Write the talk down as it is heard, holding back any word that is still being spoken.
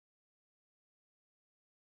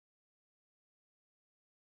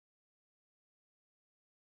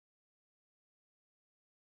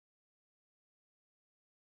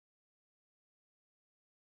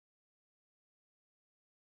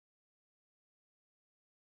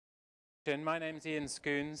My name's Ian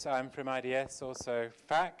Scoones. I'm from IDS, also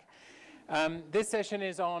FAC. This session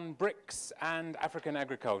is on BRICS and African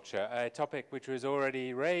agriculture, a topic which was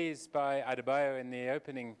already raised by Adebayo in the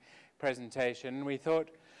opening presentation. We thought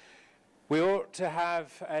we ought to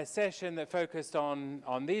have a session that focused on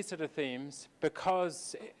these sort of themes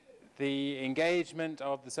because the engagement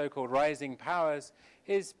of the so-called rising powers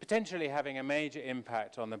is potentially having a major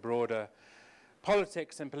impact on the broader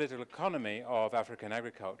politics and political economy of African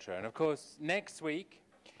agriculture. And of course, next week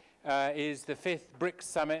is the 5th BRICS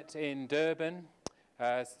summit in Durban,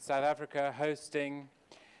 South Africa hosting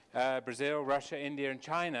Brazil, Russia, India and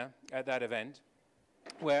China at that event,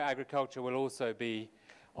 where agriculture will also be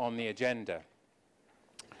on the agenda.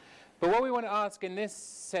 But what we want to ask in this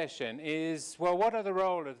session is, well, what are the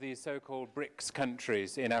role of these so-called BRICS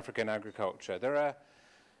countries in African agriculture? There are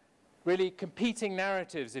really competing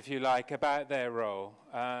narratives, if you like, about their role,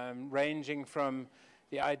 ranging from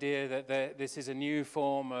the idea that this is a new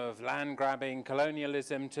form of land-grabbing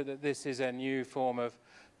colonialism to that this is a new form of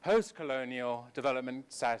post-colonial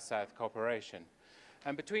development South-South cooperation.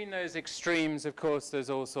 And between those extremes, of course, there's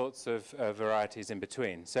all sorts of varieties in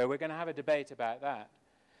between. So we're going to have a debate about that.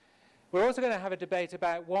 We're also going to have a debate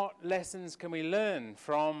about what lessons can we learn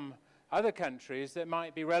from other countries that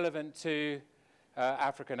might be relevant to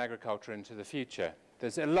African agriculture into the future.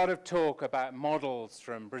 There's a lot of talk about models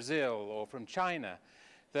from Brazil or from China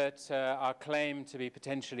that are claimed to be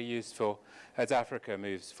potentially useful as Africa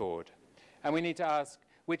moves forward. And we need to ask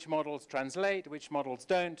which models translate, which models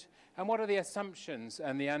don't, and what are the assumptions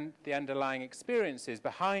and the underlying experiences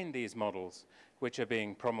behind these models which are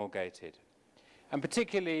being promulgated. And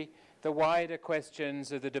particularly the wider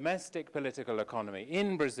questions of the domestic political economy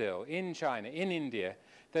in Brazil, in China, in India,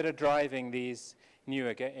 that are driving these new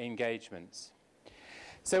engagements.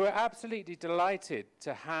 So we're absolutely delighted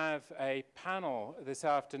to have a panel this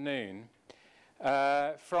afternoon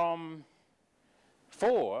from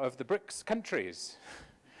 4 of the BRICS countries.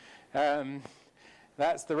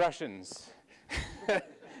 That's the Russians.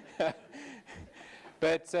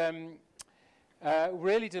 But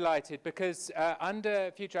really delighted because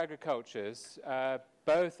under Future Agricultures,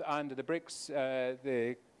 both under the BRICS,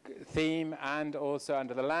 the theme and also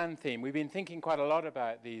under the land theme, we've been thinking quite a lot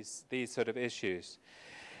about these sort of issues.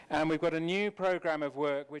 And we've got a new program of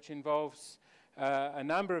work which involves a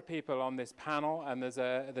number of people on this panel, and there's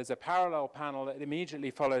a parallel panel that immediately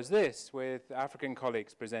follows this with African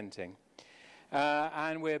colleagues presenting.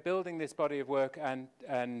 And we're building this body of work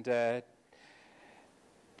and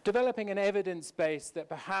developing an evidence base that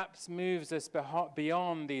perhaps moves us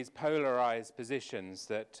beyond these polarized positions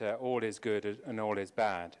that all is good and all is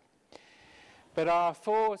bad. But our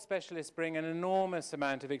 4 specialists bring an enormous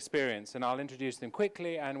amount of experience, and I'll introduce them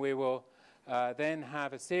quickly, and we will then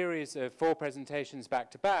have a series of 4 presentations back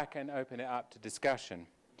to back and open it up to discussion.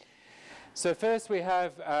 So first we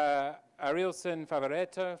have Arilson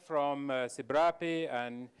Favareto from Cebrap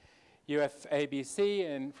and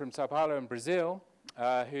UFABC from Sao Paulo in Brazil,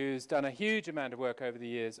 who's done a huge amount of work over the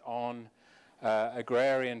years on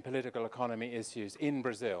agrarian political economy issues in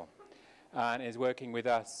Brazil, and is working with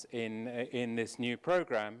us in this new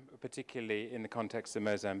program, particularly in the context of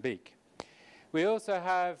Mozambique. We also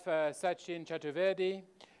have Sachin Chaturvedi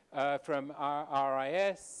from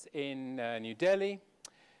RIS in New Delhi,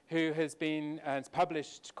 who has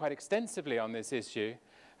published quite extensively on this issue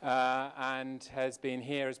and has been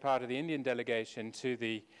here as part of the Indian delegation to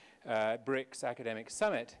the BRICS Academic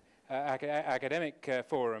Summit, Academic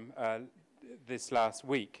Forum this last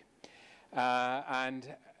week,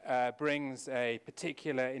 and brings a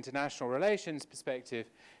particular international relations perspective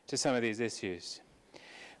to some of these issues.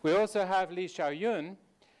 We also have Xiaoyun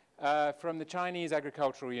from the Chinese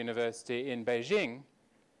Agricultural University in Beijing,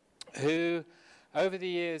 who over the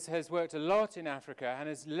years has worked a lot in Africa and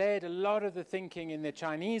has led a lot of the thinking in the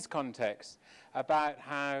Chinese context about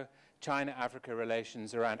how China-Africa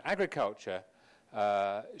relations around agriculture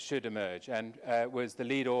should emerge, and was the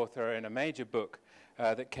lead author in a major book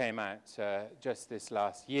that came out just this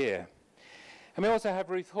last year. And we also have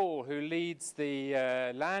Ruth Hall, who leads the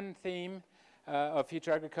land theme of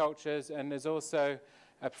Future Agricultures and is also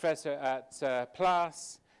a professor at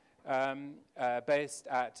PLAAS, based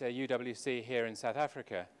at UWC here in South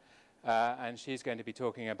Africa. And she's going to be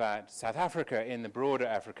talking about South Africa in the broader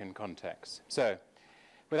African context. So,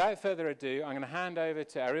 without further ado, I'm going to hand over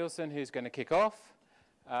to Arilson, who's going to kick off.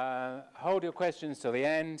 Hold your questions till the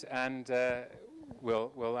end, and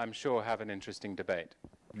we'll, I'm sure, have an interesting debate.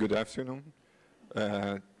 Good afternoon.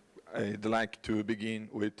 I'd like to begin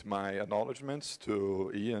with my acknowledgements to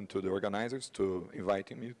Ian, to the organizers, to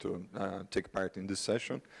inviting me to take part in this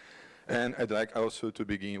session. And I'd like also to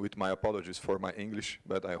begin with my apologies for my English,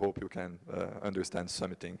 but I hope you can understand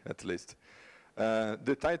something at least.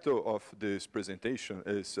 The title of this presentation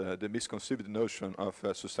is The Misconceived Notion of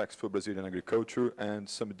Successful Brazilian Agriculture and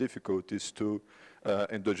Some Difficulties to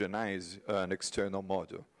Endogenize an External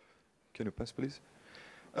Model. Can you pass, please?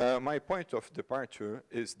 My point of departure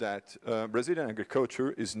is that Brazilian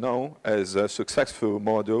agriculture is known as a successful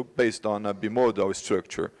model based on a bimodal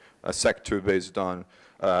structure, a sector based on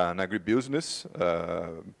an agribusiness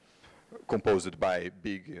composed by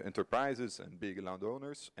big enterprises and big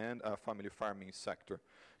landowners and a family farming sector.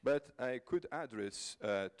 But I could address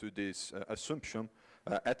to this assumption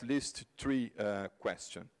at least three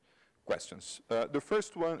questions. The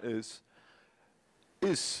first one is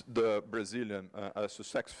the Brazilian a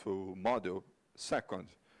successful model? Second,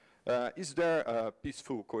 is there a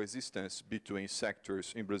peaceful coexistence between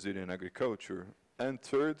sectors in Brazilian agriculture? And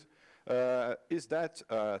third, is that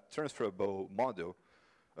a transferable model?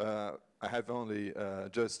 I have only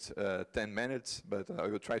just 10 minutes, but I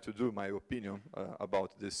will try to do my opinion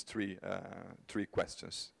about these three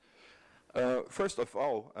questions. First of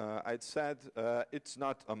all, I'd said it's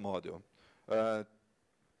not a model.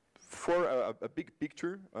 For a big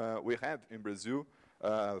picture, we have in Brazil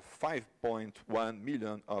 5.1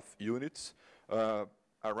 million of units,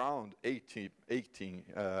 around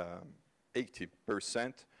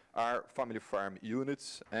 80% are family farm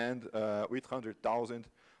units, and with 100,000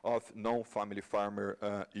 of non-family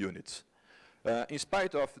farmer units. In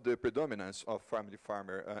spite of the predominance of family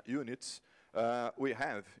farmer units, we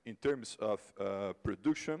have, in terms of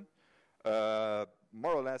production,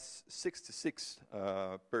 more or less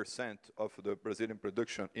 66% of the Brazilian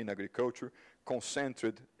production in agriculture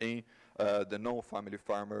concentrated in the non-family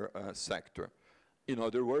farmer sector. In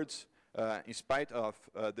other words, in spite of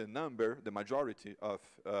the majority of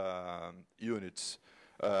units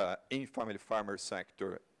in family farmer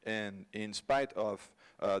sector, and in spite of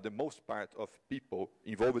the most part of people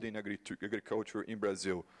involved in agriculture in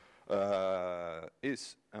Brazil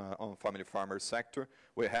is on family farmer sector,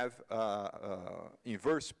 we have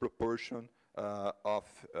inverse proportion of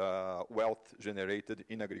wealth generated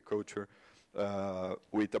in agriculture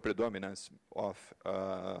with a predominance of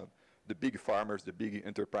the big farmers, the big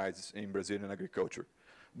enterprises in Brazilian agriculture.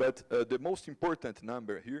 But the most important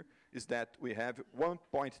number here is that we have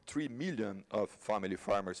 1.3 million of family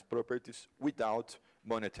farmers' properties without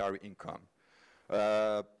monetary income.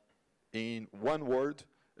 In one word,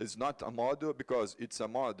 it's not a model because it's a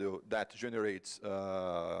model that generates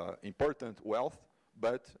important wealth,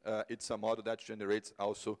 but it's a model that generates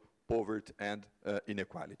also poverty and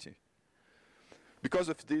inequality. Because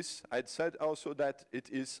of this, I'd said also that it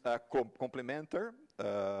is a complementary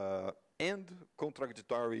and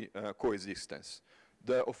contradictory coexistence.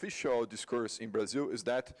 The official discourse in Brazil is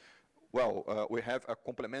that, well, we have a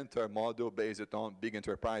complementary model based on big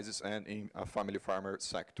enterprises and in a family farmer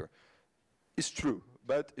sector. It's true,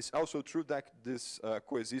 but it's also true that this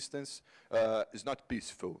coexistence is not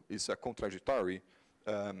peaceful. It's a contradictory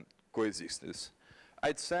coexistence.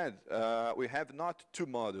 I'd said we have not two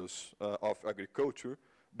models of agriculture,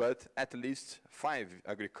 but at least 5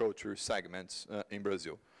 agriculture segments in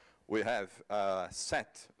Brazil. We have a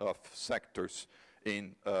set of sectors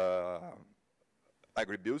in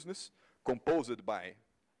agribusiness composed by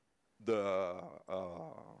the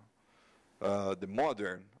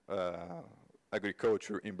modern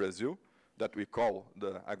agriculture in Brazil that we call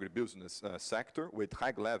the agribusiness sector with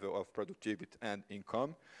high level of productivity and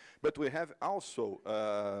income. But we have also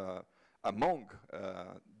among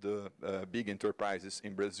the big enterprises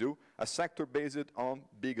in Brazil a sector based on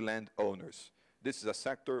big land owners. This is a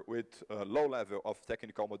sector with a low level of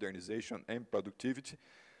technical modernization and productivity,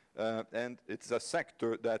 and it's a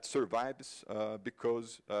sector that survives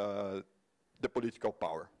because the political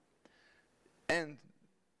power. And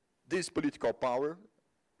this political power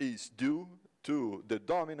is due to the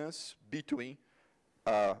dominance between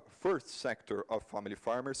first sector of family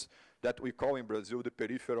farmers that we call in Brazil the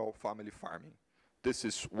peripheral family farming. This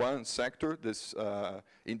is one sector.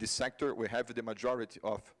 In this sector, we have the majority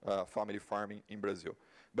of family farming in Brazil.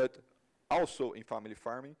 But also in family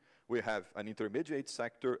farming, we have an intermediate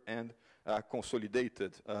sector and a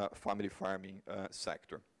consolidated family farming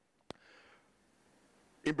sector.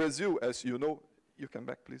 In Brazil, as you know, you come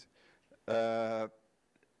back, please.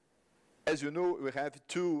 As you know, we have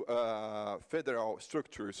two federal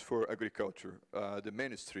structures for agriculture, the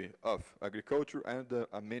Ministry of Agriculture and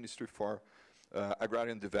a Ministry for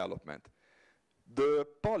Agrarian Development. The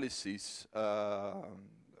policies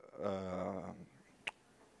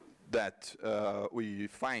that we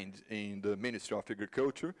find in the Ministry of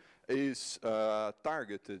Agriculture is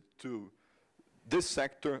targeted to this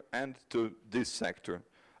sector and to this sector.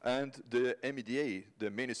 And the MEDA, the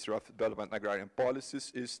Ministry of Development and Agrarian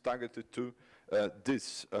Policies, is targeted to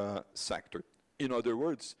this sector. In other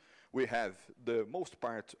words, we have the most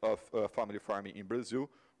part of family farming in Brazil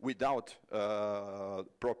without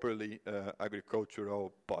properly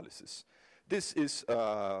agricultural policies. This is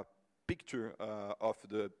a picture of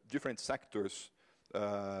the different sectors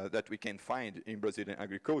that we can find in Brazilian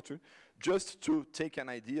agriculture, just to take an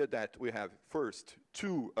idea that we have first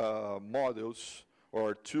two models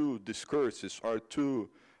or two discourses or two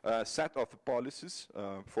set of policies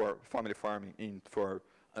for family farming for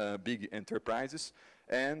big enterprises,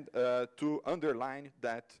 and to underline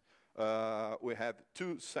that we have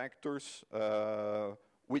two sectors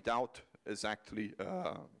without exactly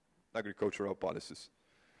agricultural policies.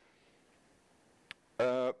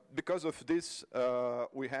 Because of this,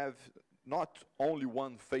 we have not only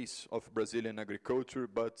one face of Brazilian agriculture,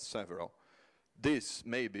 but several. This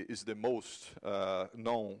maybe is the most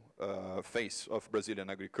known face of Brazilian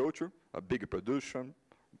agriculture, a big production,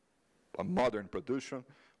 a modern production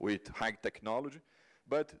with high technology.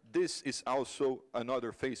 But this is also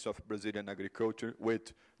another face of Brazilian agriculture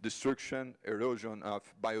with destruction, erosion of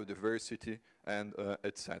biodiversity, and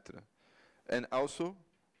etc. And also,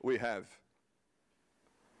 we have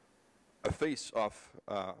a face of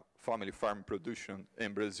family farm production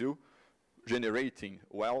in Brazil, generating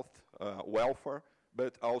wealth, welfare,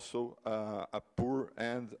 but also a poor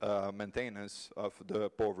and maintenance of the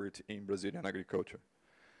poverty in Brazilian agriculture.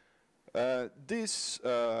 This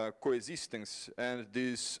coexistence and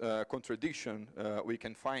this contradiction we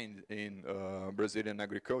can find in Brazilian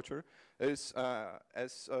agriculture is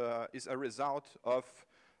a result of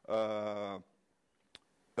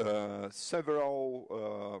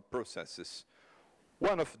several processes.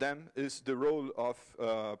 One of them is the role of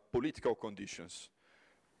political conditions.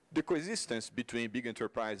 The coexistence between big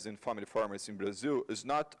enterprises and family farmers in Brazil is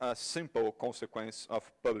not a simple consequence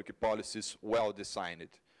of public policies well designed.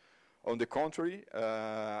 On the contrary,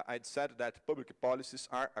 I'd said that public policies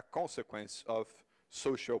are a consequence of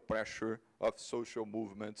social pressure, of social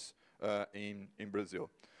movements in Brazil.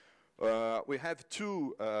 We have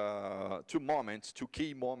two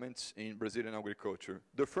key moments in Brazilian agriculture.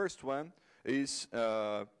 The first one is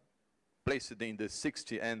placed in the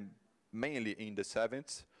 60s and mainly in the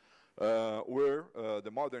 70s, where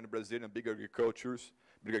the modern Brazilian big agriculture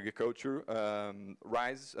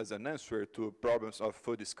rises as an answer to problems of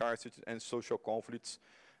food scarcity and social conflicts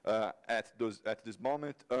at this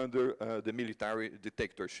moment under the military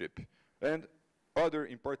dictatorship. And other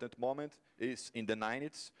important moment is in the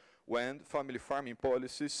 90s, when family farming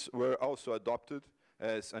policies were also adopted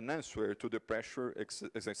as an answer to the pressure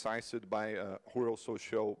exercised by rural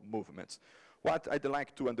social movements. What I'd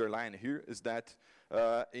like to underline here is that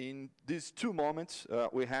in these two moments,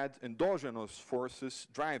 we had endogenous forces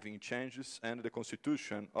driving changes and the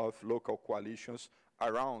constitution of local coalitions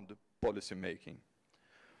around policy making.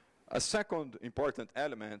 A second important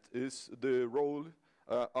element is the role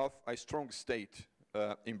of a strong state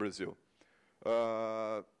in Brazil.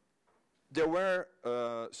 There were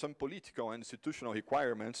some political and institutional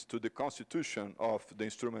requirements to the constitution of the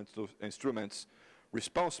instruments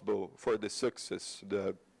responsible for the success,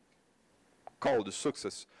 called the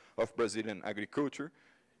success of Brazilian agriculture,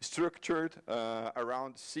 structured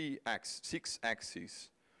around six axes.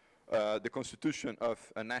 The constitution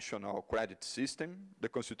of a national credit system, the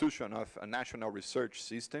constitution of a national research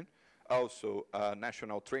system, also a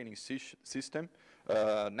national training system,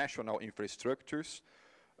 national infrastructures,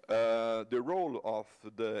 the role of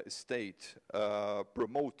the state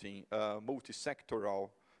promoting multi-sectoral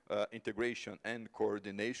integration and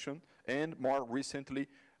coordination, and more recently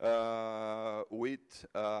with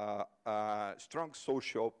a strong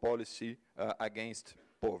social policy against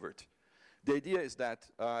poverty. The idea is that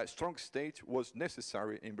a strong state was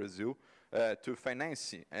necessary in Brazil to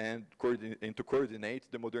finance and to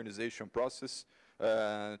coordinate the modernization process,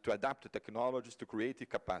 to adapt the technologies, to create the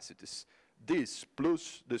capacities. This,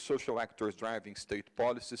 plus the social actors driving state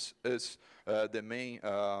policies, is the main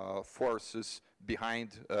forces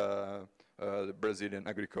behind the Brazilian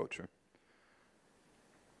agriculture.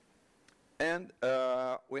 And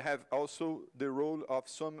we have also the role of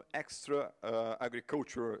some extra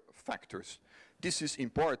agricultural factors. This is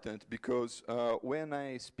important because when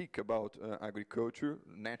I speak about agriculture,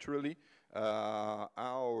 naturally,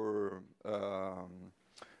 our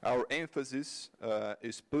emphasis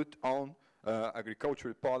is put on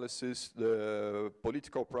agricultural policies, the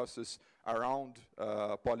political process around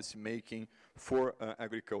policy making for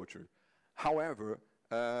agriculture. However,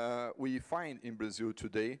 we find in Brazil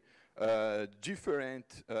today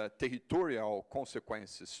different territorial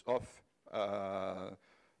consequences of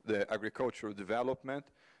the agricultural development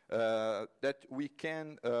that we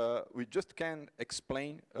just can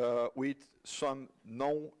explain with some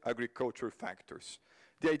non-agricultural factors.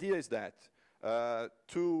 The idea is that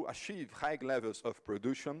to achieve high levels of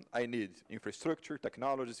production, I need infrastructure,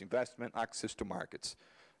 technologies, investment, access to markets.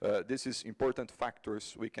 This is important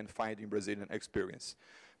factors we can find in Brazilian experience.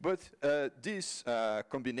 But this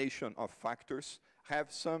combination of factors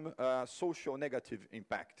have some social negative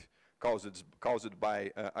impact caused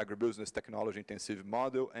by agribusiness technology-intensive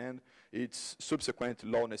model and its subsequent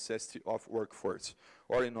low necessity of workforce.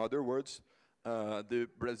 Or in other words, the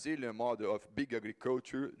Brazilian model of big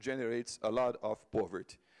agriculture generates a lot of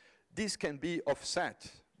poverty. This can be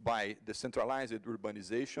offset by decentralized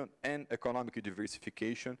urbanization and economic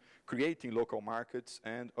diversification, creating local markets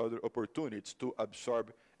and other opportunities to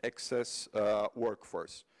absorb excess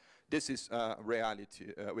workforce. This is a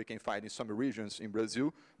reality we can find in some regions in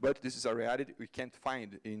Brazil, but this is a reality we can't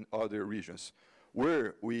find in other regions.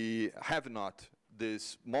 Where we have not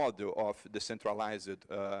this model of decentralized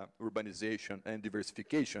urbanization and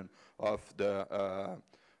diversification of the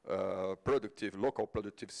local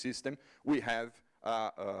productive system, we have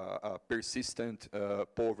persistent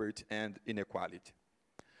poverty and inequality.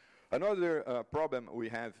 Another problem we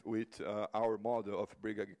have with our model of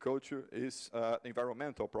big agriculture is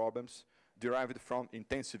environmental problems derived from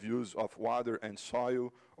intensive use of water and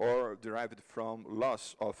soil or derived from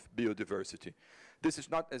loss of biodiversity. This is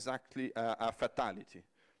not exactly a fatality.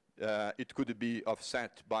 It could be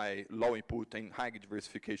offset by low input and high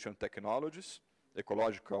diversification technologies,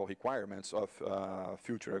 ecological requirements of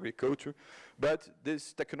future agriculture, but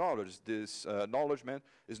these technologies, this knowledge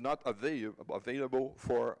is not available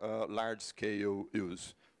for large-scale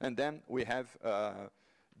use. And then we have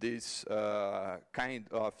this kind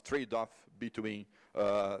of trade-off between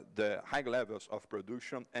the high levels of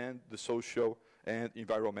production and the social and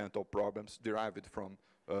environmental problems derived from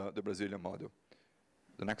the Brazilian model.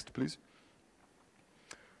 The next, please.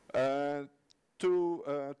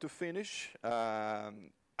 To finish,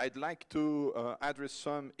 I'd like to address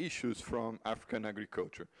some issues from African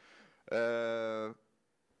agriculture.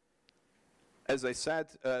 As I said,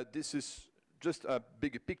 this is just a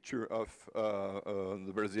big picture of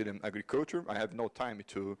the Brazilian agriculture. I have no time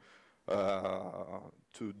to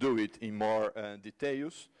do it in more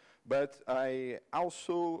details, but I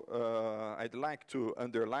also I'd like to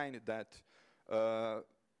underline that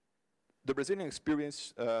the Brazilian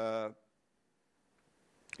experience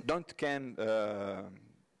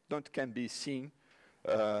can be seen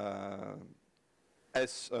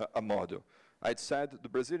as a model. I'd said the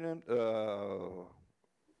Brazilian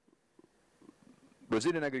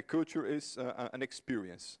agriculture is an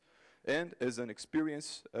experience, and as an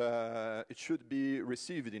experience, it should be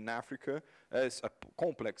received in Africa as a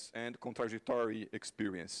complex and contradictory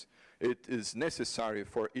experience. It is necessary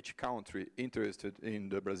for each country interested in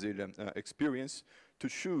the Brazilian experience to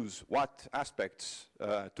choose what aspects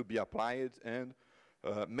to be applied and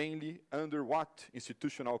mainly under what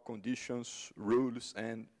institutional conditions, rules,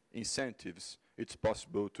 and incentives it's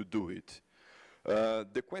possible to do it.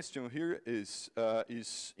 The question here is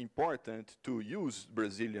important to use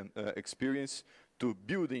Brazilian experience to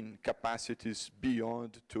building capacities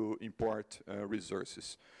beyond to import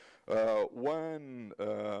resources. One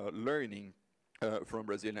learning from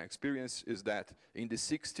Brazilian experience is that in the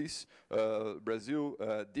 60s, Brazil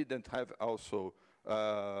didn't have also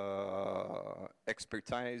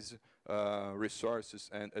expertise, resources,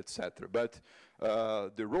 and etc. But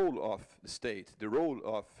the role of the state, the role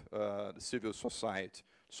of the civil society,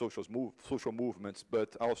 social movements,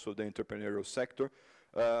 but also the entrepreneurial sector,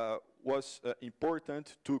 was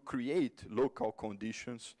important to create local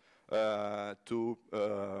conditions to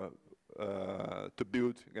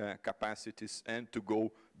build capacities and to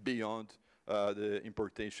go beyond the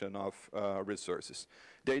importation of resources.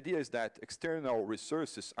 The idea is that external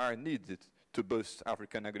resources are needed to boost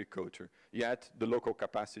African agriculture, yet the local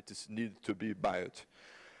capacities need to be built.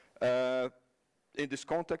 In this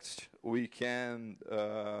context, we can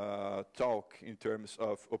talk in terms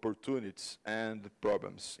of opportunities and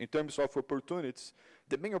problems. In terms of opportunities,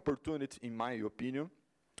 the main opportunity, in my opinion,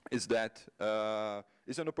 is that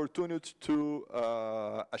it's an opportunity to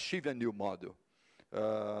achieve a new model,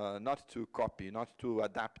 not to copy, not to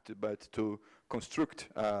adapt, but to construct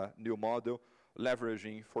a new model,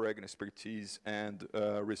 leveraging foreign expertise and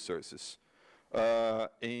resources.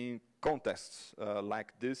 In contexts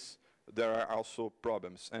like this, there are also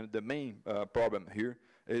problems, and the main problem here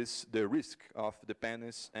is the risk of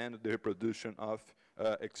dependence and the reproduction of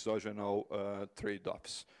exogenous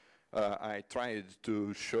trade-offs. I tried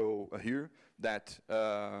to show here that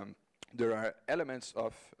there are elements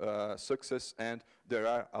of success and there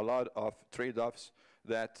are a lot of trade-offs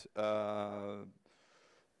that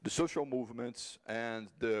the social movements and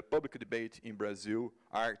the public debate in Brazil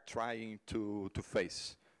are trying to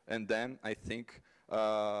face. And then I think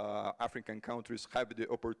African countries have the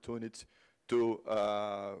opportunity to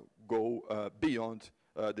go beyond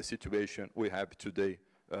the situation we have today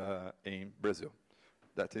in Brazil.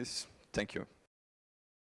 That is, thank you.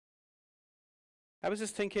 I was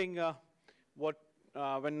just thinking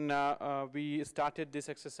when we started this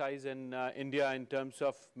exercise in India in terms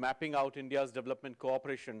of mapping out India's development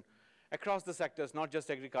cooperation across the sectors, not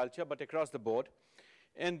just agriculture, but across the board.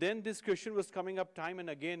 And then this question was coming up time and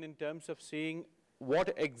again in terms of seeing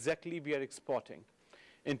what exactly we are exporting,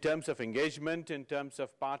 in terms of engagement, in terms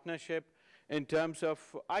of partnership, in terms of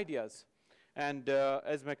ideas. And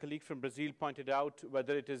as my colleague from Brazil pointed out,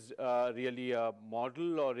 whether it is really a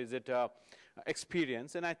model or is it a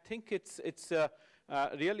experience. And I think it's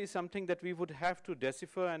really something that we would have to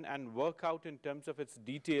decipher and work out in terms of its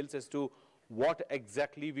details as to what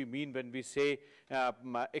exactly we mean when we say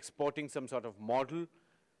exporting some sort of model.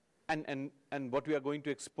 And what we are going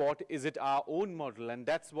to export, is it our own model? And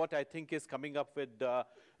that's what I think is coming up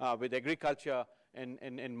with agriculture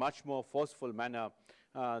in much more forceful manner.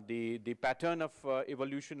 The pattern of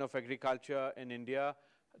evolution of agriculture in India,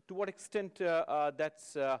 to what extent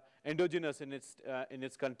that's endogenous in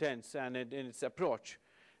its contents and in its approach,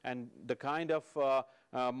 and the kind of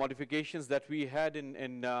modifications that we had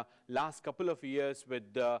in last couple of years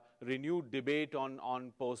with renewed debate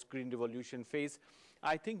on post-Green Revolution phase.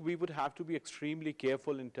 I think we would have to be extremely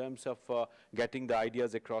careful in terms of getting the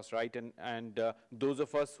ideas across, right? And those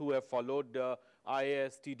of us who have followed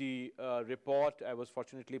IASTD report, I was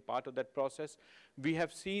fortunately part of that process, we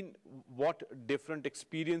have seen what different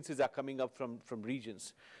experiences are coming up from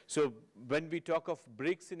regions. So when we talk of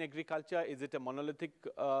BRICS in agriculture, is it a monolithic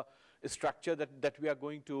structure that we are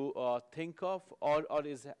going to think of, or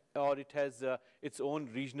it has its own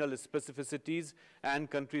regional specificities and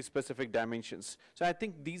country-specific dimensions? So I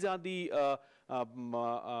think these are the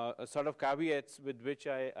sort of caveats with which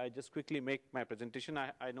I just quickly make my presentation.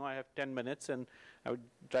 I know I have 10 minutes, and I would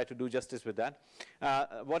try to do justice with that.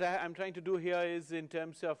 What I'm trying to do here is in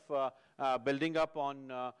terms of building up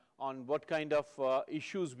on what kind of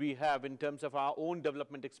issues we have in terms of our own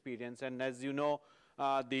development experience. And as you know,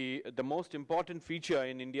 the most important feature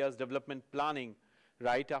in India's development planning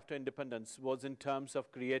right after independence was in terms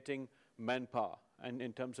of creating manpower and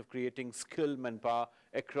in terms of creating skilled manpower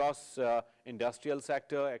across industrial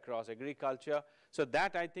sector, across agriculture. So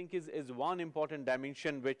that I think is one important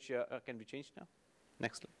dimension which, can be changed now?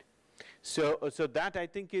 Next slide. So that I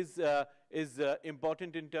think is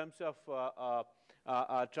important in terms of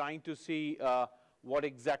trying to see what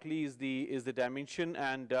exactly is the dimension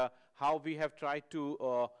and how we have tried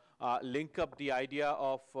to link up the idea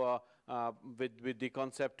of with the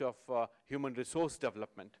concept of human resource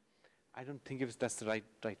development. I don't think if that's the right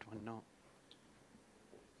one. No.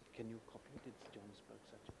 Can you copy it? It's Johannesburg,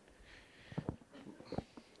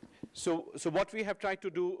 Sachin. So what we have tried to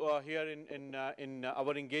do here in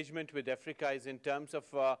our engagement with Africa is in terms of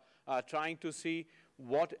trying to see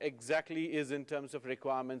what exactly is in terms of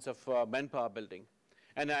requirements of manpower building.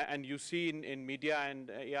 And you see in media,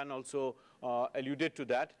 and Ian also alluded to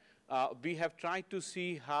that, we have tried to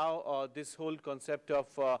see how this whole concept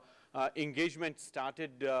of engagement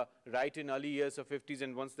started right in early years of 50s,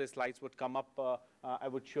 and once the slides would come up, I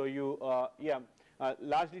would show you,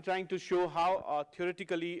 largely trying to show how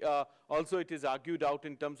theoretically also it is argued out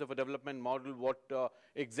in terms of a development model, what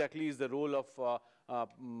exactly is the role of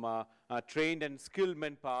trained and skilled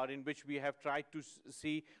manpower, in which we have tried to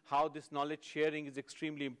see how this knowledge sharing is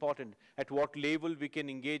extremely important, at what level we can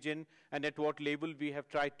engage in, and at what level we have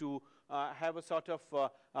tried to have a sort of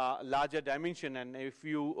larger dimension. And if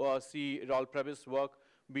you see Raul Previs' work,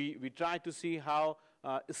 we try to see how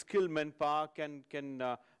skilled manpower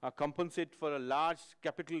can compensate for a large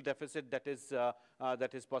capital deficit that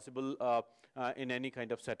is possible in any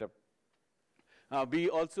kind of setup. We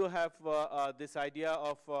also have this idea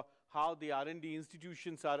of how the R&D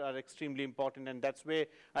institutions are extremely important, and that's where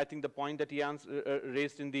I think the point that Ian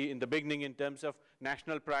raised in the beginning in terms of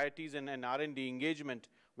national priorities and R&D engagement,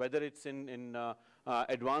 whether it's in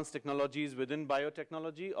advanced technologies within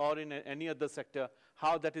biotechnology or in any other sector,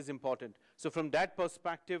 how that is important. So from that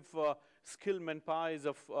perspective, skilled manpower is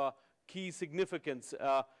of key significance,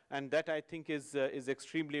 and that I think is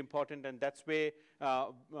extremely important, and that's where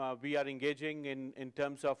we are engaging in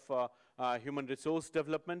terms of human resource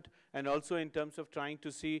development, and also in terms of trying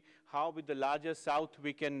to see how with the larger South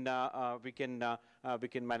we can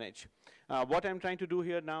manage. What I'm trying to do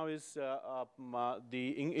here now is the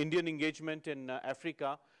Indian engagement in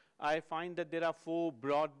Africa. I find that there are 4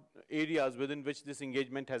 broad areas within which this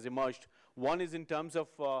engagement has emerged. One is in terms of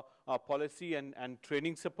policy and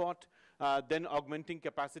training support, then augmenting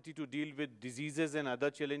capacity to deal with diseases and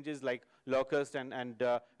other challenges like locust and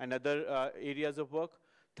other areas of work.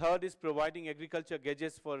 Third is providing agriculture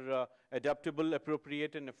gadgets for adaptable,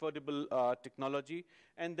 appropriate, and affordable technology.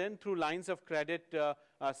 And then through lines of credit,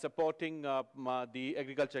 supporting the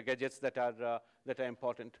agriculture gadgets that are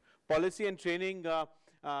important. Policy and training.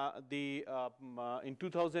 In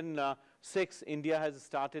 2006, India has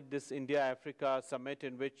started this India-Africa summit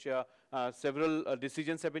in which several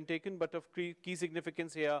decisions have been taken, but of key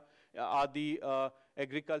significance here are the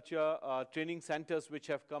agriculture training centers which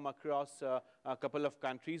have come across a couple of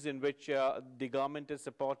countries in which the government has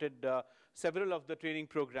supported several of the training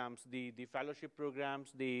programs, the fellowship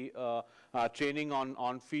programs, the training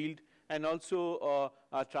on field, and also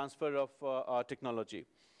transfer of technology.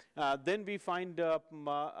 Then we find a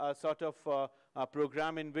sort of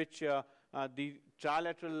program in which the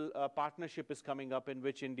trilateral partnership is coming up, in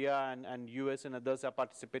which India and US and others are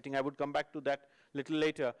participating. I would come back to that a little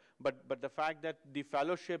later, but the fact that the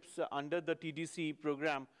fellowships under the TDC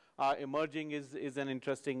program are emerging is an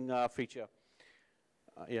interesting feature.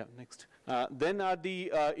 Yeah, next. Then are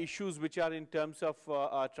the issues which are in terms of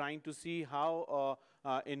trying to see how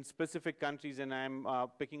in specific countries, and I'm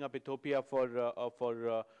picking up Ethiopia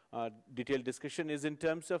for detailed discussion, is in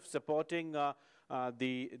terms of supporting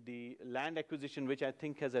the land acquisition, which I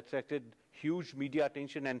think has attracted huge media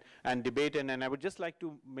attention and debate. And I would just like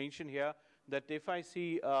to mention here that if I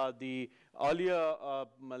see the earlier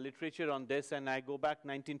literature on this, and I go back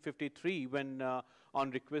 1953 when on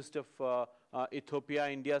request of Ethiopia,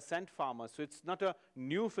 India sent farmers. So it's not a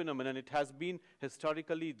new phenomenon. It has been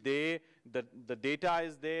historically there. The data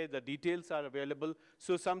is there. The details are available.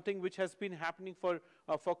 So something which has been happening for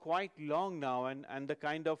quite long now, and the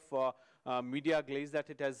kind of media glaze that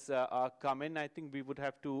it has come in, I think we would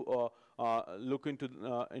have to look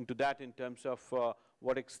into that in terms of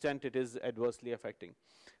what extent it is adversely affecting.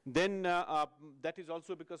 Then that is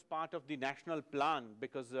also because part of the national plan,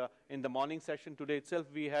 because in the morning session today itself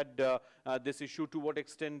we had this issue, to what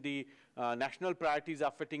extent the national priorities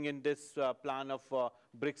are fitting in this plan of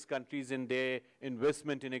BRICS countries in their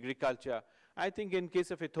investment in agriculture. I think in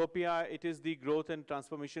case of Ethiopia, it is the Growth and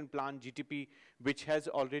Transformation Plan, GTP, which has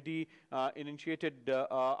already initiated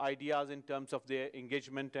ideas in terms of their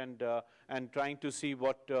engagement and trying to see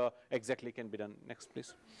what exactly can be done. Next,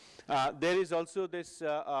 please. There is also this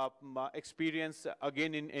experience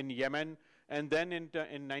again in Yemen, and then in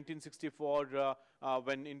 1964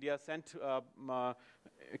 when India sent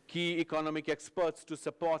key economic experts to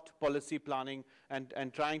support policy planning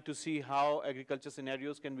and trying to see how agriculture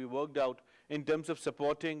scenarios can be worked out in terms of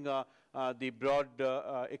supporting the broad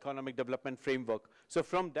economic development framework. So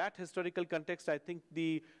from that historical context, I think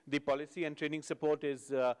the policy and training support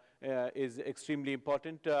is extremely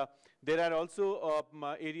important. There are also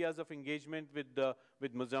areas of engagement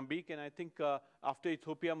with Mozambique, and I think after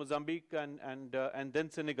Ethiopia, Mozambique, and then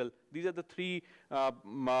Senegal, these are the 3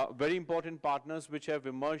 very important partners which have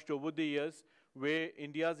emerged over the years, where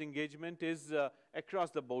India's engagement is across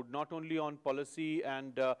the board, not only on policy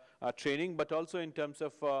and training, but also in terms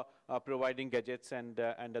of providing gadgets and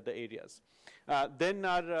other areas. Then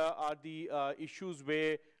are the issues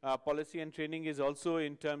where policy and training is also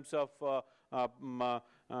in terms of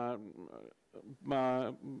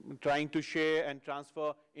trying to share and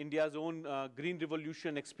transfer India's own green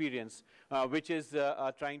revolution experience, which is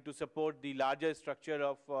trying to support the larger structure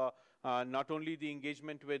of not only the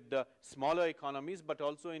engagement with the smaller economies, but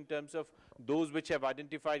also in terms of those which have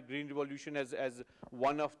identified green revolution as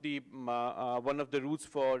one of the routes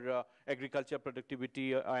for agriculture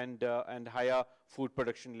productivity and higher food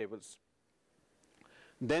production levels.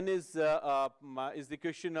 Then is the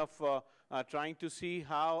question of trying to see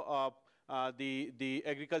how the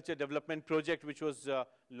agriculture development project, which was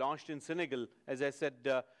launched in Senegal, as I said,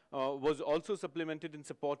 was also supplemented and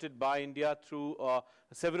supported by India through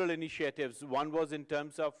several initiatives. One was in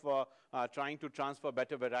terms of trying to transfer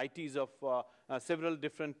better varieties of several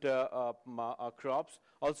different crops,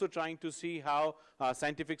 also trying to see how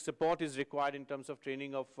scientific support is required in terms of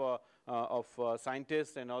training of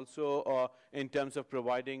scientists, and also in terms of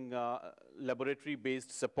providing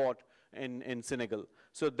laboratory-based support in Senegal.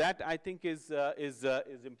 So that I think is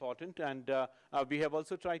important, and we have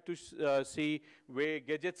also tried to see where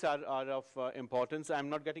gadgets are of importance. I'm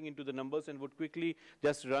not getting into the numbers and would quickly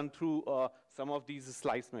just run through some of these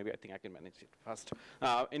slides. Maybe I think I can manage it fast.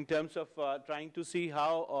 In terms of trying to see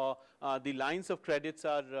how the lines of credits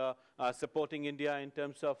are supporting India in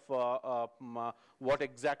terms of what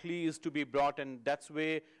exactly is to be brought, and that's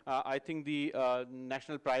where I think the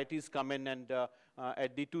national priorities come in. And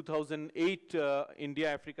at the 2008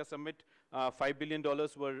 India-Africa Summit, $5 billion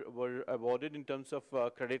were awarded in terms of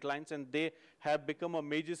credit lines, and they have become a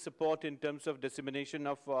major support in terms of dissemination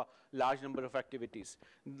of large number of activities.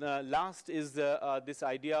 Last is this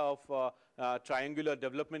idea of triangular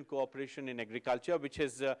development cooperation in agriculture, which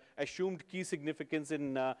has assumed key significance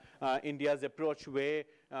in India's approach, where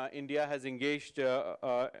India has engaged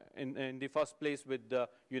in the first place with the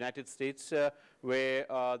United States,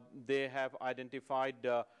 where they have identified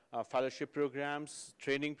fellowship programs,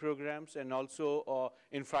 training programs, and also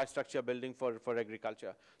infrastructure building for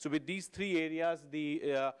agriculture. So with these three areas,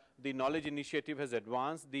 the knowledge initiative has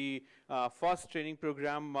advanced. The first training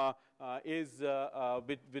program is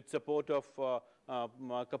with support of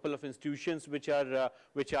a couple of institutions which are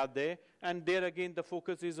there, and there again the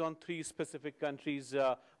focus is on three specific countries,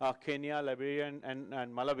 Kenya, Liberia,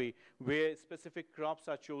 and Malawi, where specific crops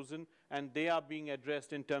are chosen and they are being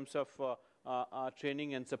addressed in terms of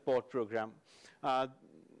training and support program.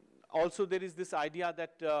 Also, there is this idea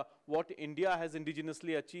that what India has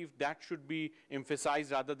indigenously achieved, that should be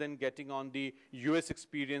emphasized rather than getting on the US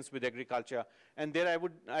experience with agriculture. And there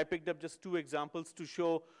I picked up just two examples to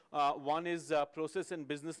show. One is process and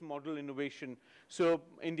business model innovation. So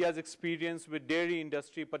India's experience with dairy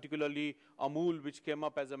industry, particularly Amul, which came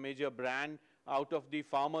up as a major brand out of the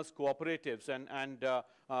farmers' cooperatives, and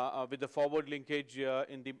with the forward linkage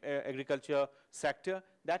in the agriculture sector,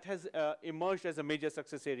 that has emerged as a major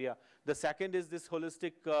success area. The second is this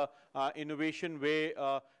holistic innovation,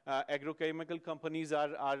 where agrochemical companies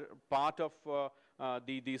are part of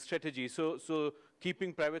the strategy. So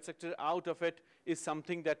keeping private sector out of it is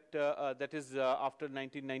something that is after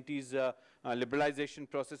 1990s liberalization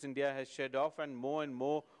process, India has shed off, and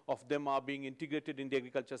more of them are being integrated in the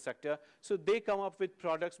agriculture sector. So they come up with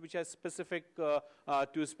products which are specific to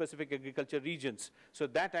specific agriculture regions. So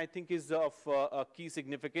that I think is of key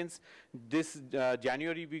significance. This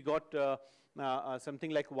January we got something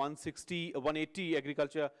like 180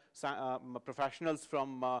 agriculture professionals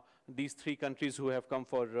from these three countries who have come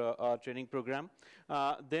for our training program.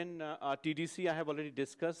 Then TDC I have already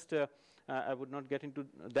discussed. I would not get into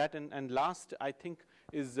that. And last, I think,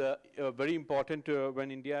 is very important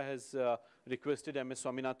when India has requested MS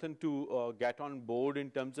Swaminathan to get on board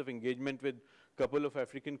in terms of engagement with a couple of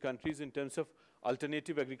African countries in terms of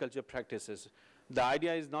alternative agriculture practices. The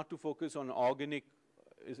idea is not to focus on organic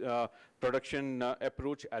production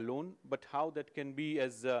approach alone, but how that can be,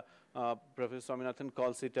 as Professor Swaminathan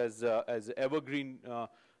calls it, as evergreen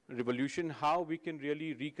revolution, how we can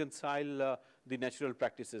really reconcile the natural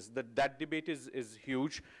practices. That debate is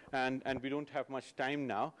huge, and we don't have much time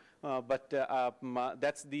now, but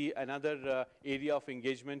that's another area of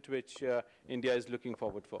engagement which India is looking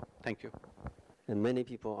forward for. Thank you. And many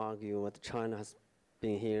people argue that China has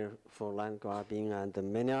been here for land grabbing and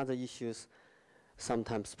many other issues,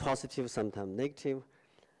 sometimes positive, sometimes negative.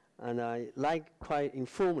 And I like quite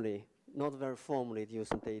informally, not very formally to use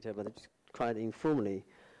some data, but quite informally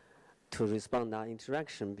to respond to that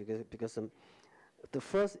interaction, because the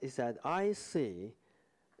first is that I see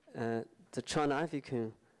the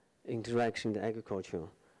China-African interaction in agriculture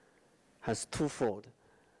has twofold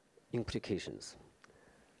implications.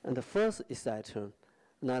 And the first is that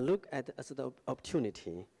when I look at it as an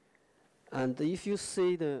opportunity, and if you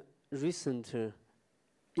see the recent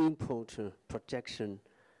import projection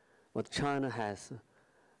what China has,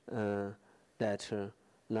 that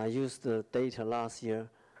and I used the data last year,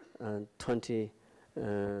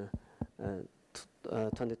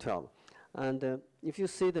 2012. And if you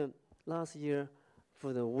see the last year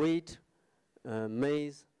for the wheat,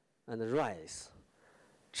 maize, and the rice,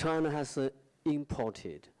 China has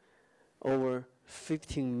imported over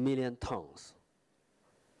 15 million tons.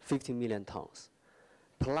 15 million tons.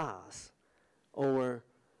 Plus over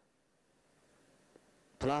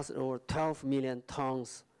 12 million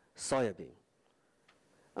tons soybean.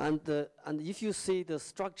 And if you see the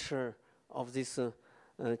structure of this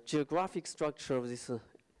geographic structure of this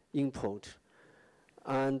import,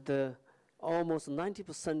 and almost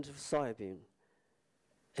 90% of soybean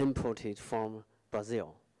imported from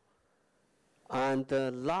Brazil, and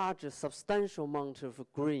a large substantial amount of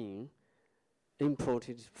grain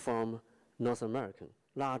imported from North America,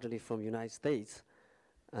 largely from United States,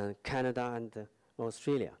 Canada, and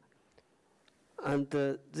Australia. And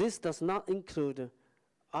this does not include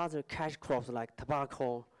other cash crops like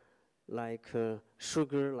tobacco, like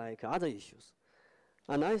sugar, like other issues.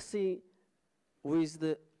 And I see with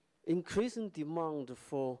the increasing demand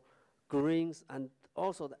for grains and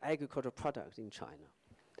also the agricultural products in China,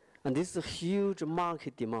 and this is a huge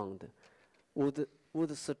market demand, would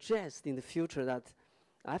suggest in the future that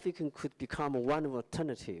Africa could become one of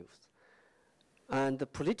alternatives. And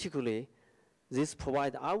politically, this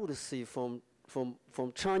provides, I would see from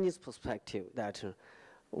Chinese perspective, that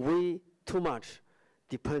we too much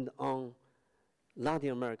depend on Latin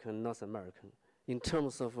American and North American in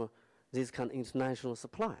terms of this kind of international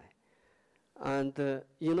supply. And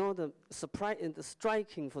you know, the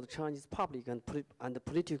striking for the Chinese public and the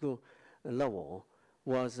political level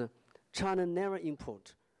was China never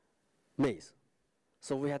import maize.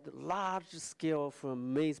 So we had large scale of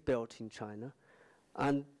maize belt in China.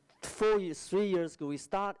 And 3 years ago, we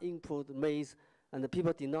start import maize, and the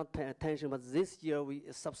people did not pay attention. But this year,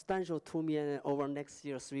 a substantial 2 million, over next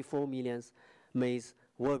year, 3-4 million maize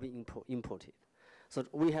will be imported. So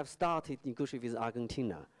we have started negotiating with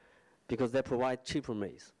Argentina because they provide cheaper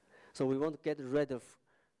maize. So we want to get rid of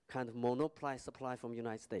kind of monopoly supply from the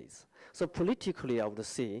United States. So politically, I would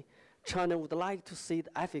say, China would like to see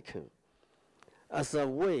the African as a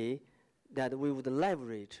way that we would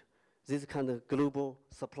leverage this kind of global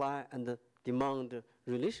supply and demand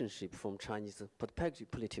relationship from Chinese perspective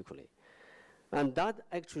politically. And that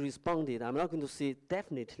actually responded, I'm not going to say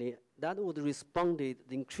definitely, that would responded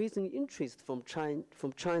the increasing interest from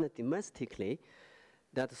China domestically,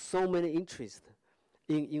 that so many interest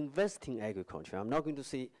in investing in agriculture. I'm not going to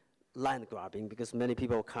say land grabbing because many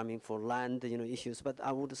people are coming for land issues, but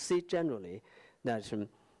I would say generally that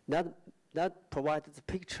that provides a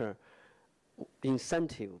picture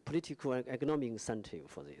incentive, political and economic incentive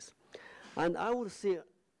for this. And I would say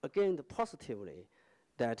again positively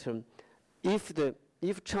that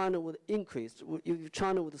if China would increase, if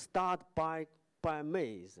China would start by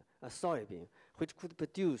maize, soybean, which could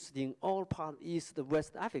produce in all parts of East,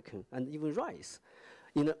 West Africa, and even rice,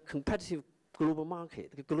 in a competitive global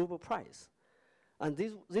market, global price, and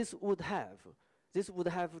this would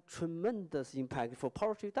have tremendous impact for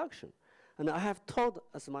poverty reduction. And I have told,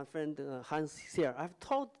 as my friend Hans here, I've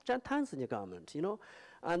told Tanzania government,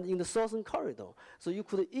 and in the southern corridor, so you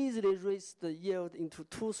could easily raise the yield into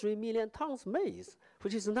 2-3 million tons maize,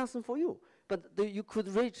 which is nothing for you. But you could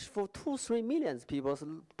reach for 2-3 million people's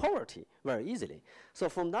poverty very easily. So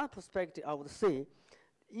from that perspective, I would say,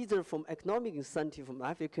 either from economic incentive from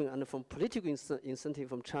African and from political incentive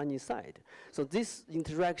from Chinese side. So this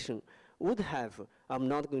interaction would have, I'm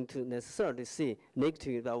not going to necessarily say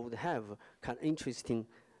negative, but would have kind of interesting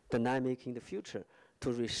dynamic in the future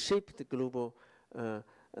to reshape the global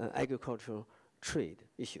agricultural trade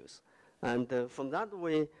issues. And from that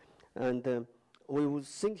way, and we were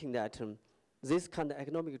thinking that this kind of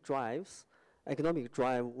economic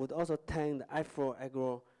drive would also turn the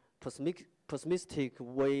Afro-agro pessimistic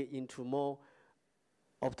way into more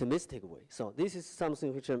optimistic way. So this is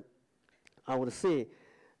something which I would say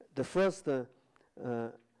the first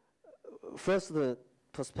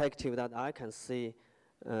perspective that I can see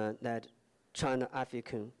that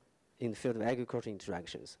China-African in the field of agricultural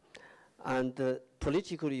interactions. And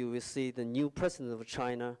politically, you will see the new president of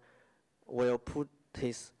China will put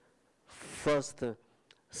his first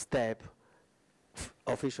step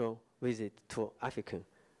official visit to Africa.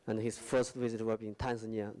 And his first visit will be in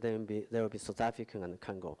Tanzania, then there will be South Africa and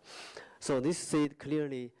Congo. So this said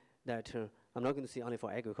clearly that I'm not going to say only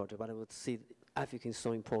for agriculture, but I would say Africa is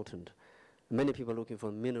so important. Many people are looking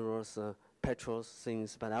for minerals, petrols,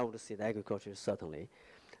 things, but I would say the agriculture certainly.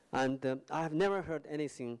 And I have never heard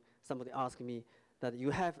anything, somebody ask me, that you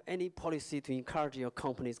have any policy to encourage your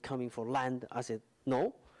companies coming for land. I said,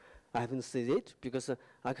 no, I haven't seen it, because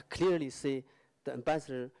I could clearly see the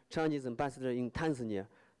ambassador, Chinese ambassador in Tanzania,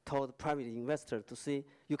 told private investor to say,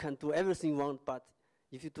 you can do everything you want, but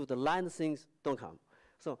if you do the land things, don't come.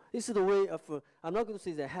 So this is the way of, I'm not going to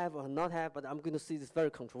say they have or not have, but I'm going to say it's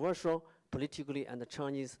very controversial politically, and the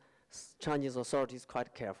Chinese authorities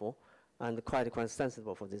quite careful and quite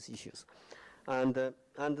sensible for these issues. And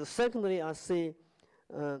secondly, I see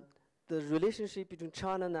the relationship between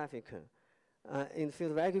China and Africa. In the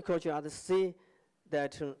field of agriculture, I see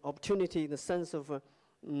that opportunity in the sense of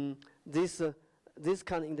this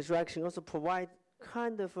kind of interaction also provide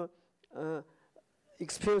kind of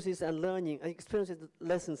experiences and learning,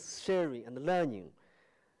 lessons sharing and learning.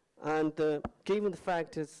 And given the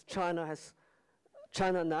fact that China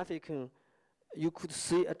and African you could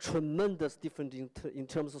see a tremendous difference in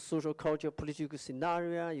terms of social, culture, political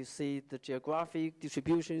scenario. You see the geographic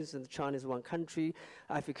distributions, and China is one country.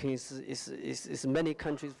 Africa is many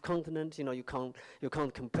countries, continent. You know, you can't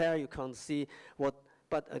compare, you can't see what.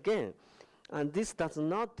 But again, and this does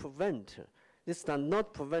not prevent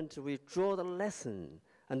we draw the lesson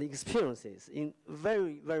and the experiences in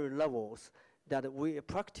very, very levels that we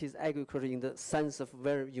practice agriculture in the sense of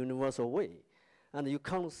very universal way. And you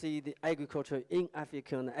can't see the agriculture in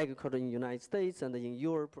Africa and agriculture in the United States and in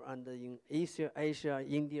Europe and in Asia,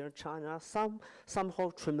 India, China,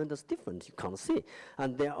 somehow tremendous difference you can't see.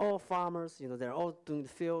 And they're all farmers, you know, they're all doing the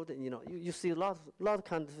field, and, you know, you see a lot of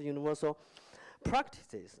kind of universal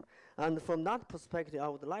practices. And from that perspective, I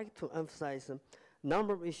would like to emphasize a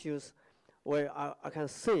number of issues where I can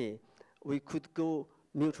say we could go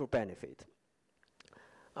mutual benefit.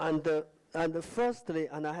 And firstly,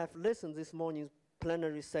 and I have listened this morning's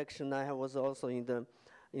plenary section. I was also in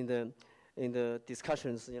the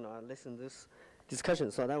discussions. You know, I listened to this discussion,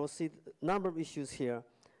 so I will see a number of issues here.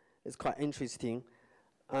 It's quite interesting.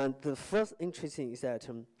 And the first interesting is that,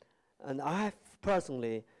 and I have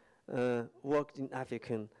personally worked in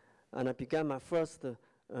African, and I began my first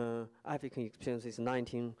African experience in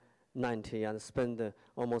 1990, and spent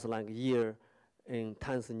almost like a year in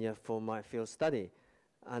Tanzania for my field study.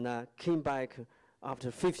 And I came back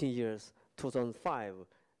after 15 years, 2005,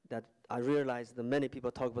 that I realized that many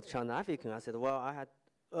people talk about China African. I said, well, I had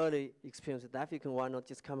early experience with African, why not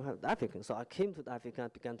just come with African? So I came to Africa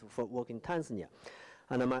and began to work in Tanzania.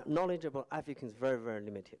 And my knowledge about African is very, very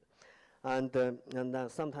limited. And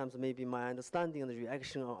sometimes maybe my understanding and the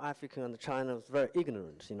reaction of African and China was very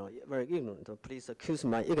ignorant, you know, very ignorant. Please accuse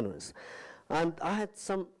my ignorance. And I had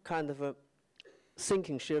some kind of a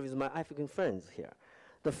thinking share with my African friends here.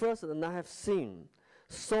 The first, and I have seen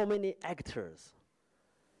so many actors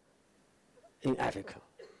in Africa.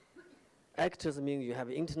 Actors mean you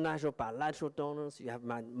have international bilateral donors, you have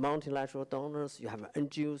multilateral donors, you have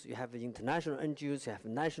NGOs, you have international NGOs, you have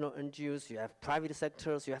national NGOs, you have private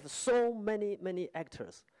sectors, you have so many, many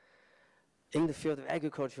actors in the field of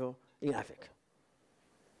agriculture in Africa.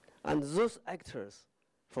 And those actors,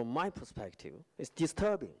 from my perspective, is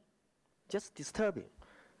disturbing, just disturbing.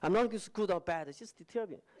 I'm not just good or bad, it's just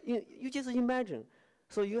disturbing. You just imagine.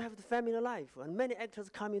 So you have the family life, and many actors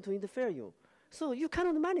coming to interfere you. So you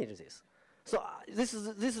cannot manage this. So this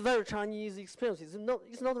is very Chinese experience. It's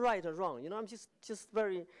not right or wrong. You know, I'm just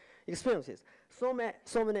very experiences. So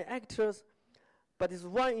many actors, but it's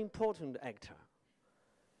one important actor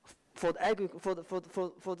for the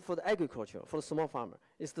agriculture, for the small farmer,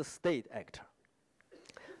 is the state actor.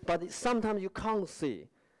 But sometimes you can't see,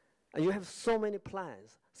 and you have so many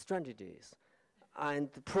plans, strategies, and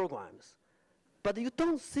programs, but you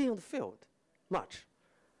don't see on the field much.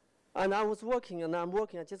 And I was working, and I'm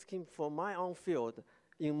working, I just came from my own field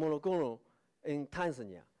in Morogoro in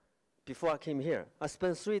Tanzania before I came here. I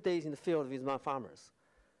spent 3 days in the field with my farmers.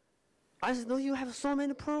 I said, no, you have so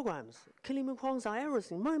many programs, Kilimanjaro,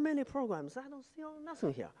 everything, many programs. I don't see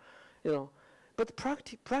nothing here, you know. But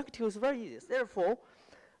practical is very easy. Therefore,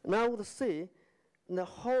 now I would say,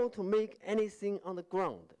 how to make anything on the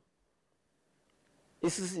ground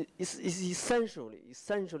is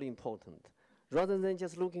essentially important, rather than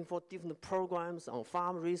just looking for different programs on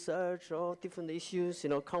farm research or different issues, you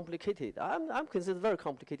know, complicated. I'm considered very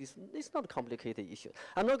complicated. It's not a complicated issue.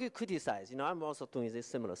 I'm not going to criticize, you know, I'm also doing these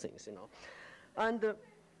similar things, you know. And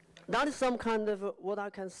that is some kind of what I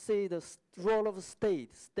can say the role of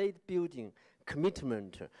state building,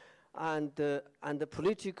 commitment, and the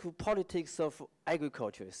politics of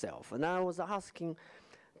agriculture itself. And I was asking,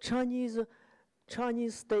 Chinese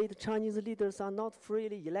state, Chinese leaders are not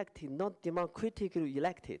freely elected, not democratically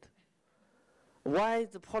elected. Why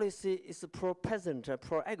the policy is pro-peasant,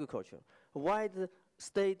 pro-agriculture? Why the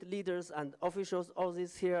state leaders and officials, all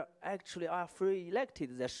these here, actually are freely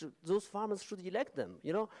elected? Those farmers should elect them,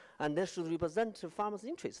 you know, and they should represent the farmers'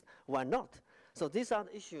 interests. Why not? So these are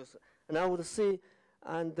the issues. And I would say,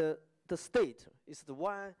 and the state is the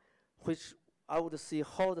one which I would see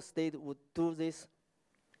how the state would do this.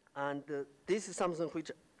 And this is something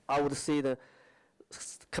which I would say the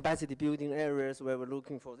capacity building areas where we're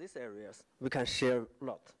looking for these areas, we can share a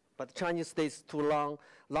lot. But the Chinese state is too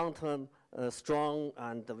long-term, strong,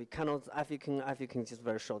 and we cannot, African is just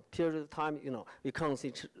very short period of time, you know, we can't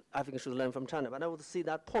see African should learn from China. But I would see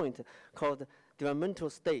that point called developmental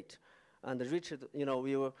state. And Richard, you know,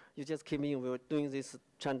 you just came in, we were doing this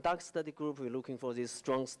China Duck study group, we're looking for this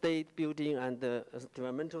strong state building and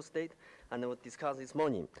developmental state, and we'll discuss this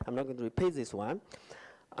morning. I'm not going to repeat this one.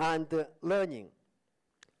 And learning.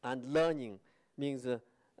 And learning means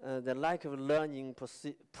the lack of learning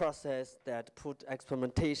process that put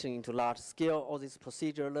experimentation into large scale, all this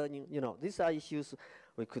procedure learning, these are issues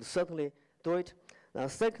we could certainly do it. Now,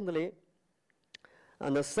 secondly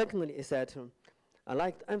is that I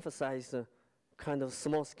like to emphasize kind of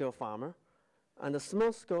small-scale farmer, and the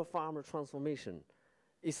small-scale farmer transformation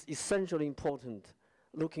is essentially important,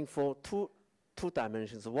 looking for two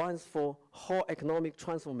dimensions. One is for whole economic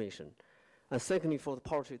transformation, and secondly for the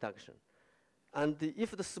poverty reduction. And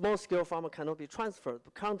if the small-scale farmer cannot be transferred,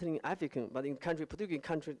 counting in African, but in country, particularly in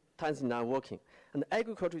country, Tanzania not working, and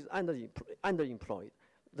agriculture is underemployed.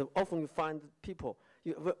 Often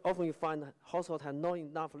you find households have not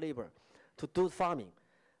enough labor to do farming.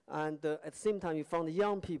 And at the same time, you found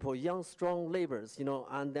young people, young, strong laborers,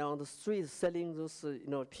 and they're on the streets selling those,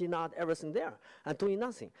 peanut, everything there, and doing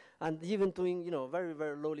nothing. And even doing, very,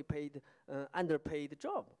 very lowly paid, underpaid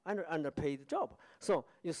job. So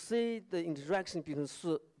you see the interaction between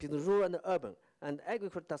rural and urban, and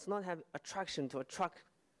agriculture does not have attraction to attract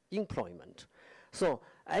employment. So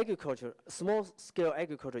agriculture, small-scale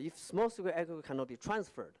agriculture, if small-scale agriculture cannot be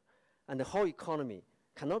transferred, and the whole economy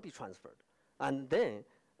cannot be transferred, and then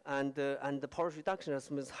and the poverty reduction, as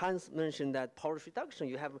Ms. Hans mentioned, that poverty reduction,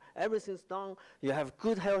 you have everything's done, you have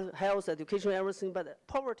good health, education, everything, but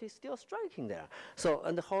poverty is still striking there. So,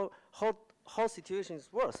 and the whole situation is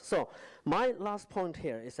worse. So, my last point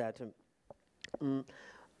here is that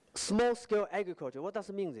small-scale agriculture, what does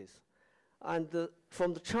it mean this? And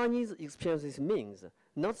from the Chinese experience, it means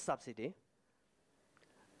not subsidy,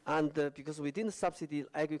 and because we didn't subsidize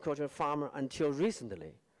agricultural farmer until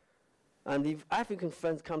recently. And if African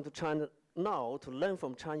friends come to China now to learn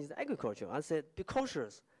from Chinese agriculture, I said, be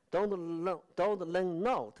cautious, don't learn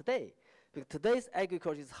now, today. Because today's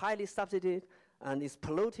agriculture is highly subsidized and is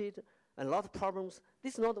polluted, and a lot of problems.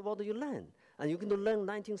 This is not what you learn. And you're going to learn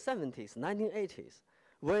 1970s, 1980s,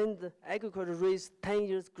 when the agriculture rate 10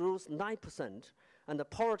 years grows 9%, and the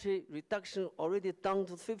poverty reduction already down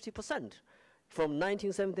to 50% from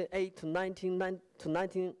 1978 to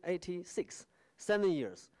 1986, 7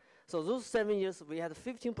 years. So those 7 years, we had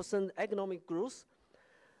 15% economic growth,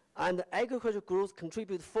 and agriculture growth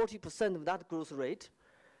contributed 40% of that growth rate,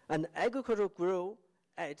 and agriculture grew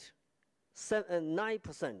at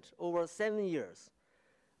 9% over 7 years,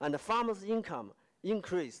 and the farmer's income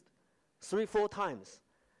increased 3-4 times.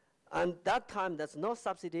 And that time, there's no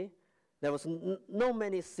subsidy, there was no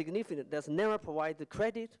many significant, there's never provided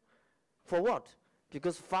credit. For what?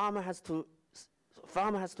 Because farmer has to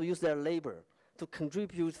use their labor to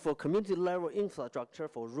contribute for community level infrastructure,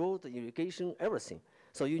 for road, irrigation, everything.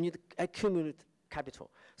 So you need to accumulate capital.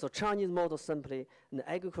 So Chinese model simply, and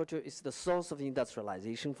agriculture is the source of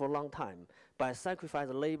industrialization for a long time by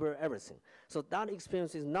sacrificing labor, everything. So that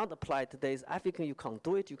experience is not applied today. As African, you can't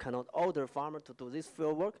do it. You cannot order farmer to do this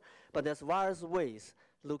field work, but there's various ways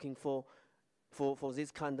looking for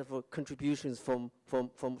this kind of contributions from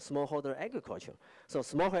smallholder agriculture. So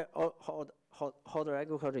smallholder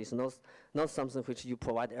agriculture is not something which you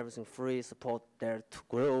provide everything free, support there to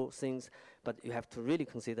grow things, but you have to really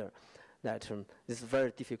consider that this is a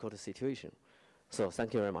very difficult situation. So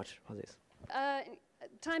thank you very much for this.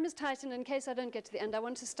 Time is tight, and in case I don't get to the end, I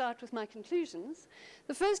want to start with my conclusions.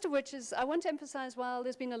 The first of which is I want to emphasize, while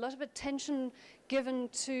there's been a lot of attention given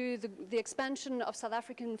to the expansion of South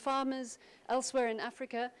African farmers elsewhere in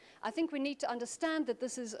Africa, I think we need to understand that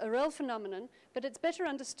this is a real phenomenon, but it's better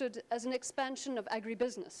understood as an expansion of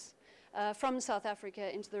agribusiness from South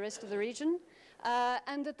Africa into the rest of the region,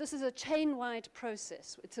 and that this is a chain-wide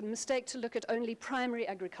process. It's a mistake to look at only primary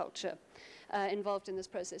agriculture involved in this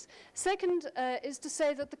process. Second is to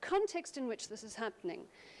say that the context in which this is happening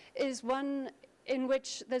is one in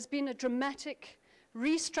which there's been a dramatic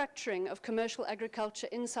restructuring of commercial agriculture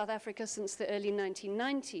in South Africa since the early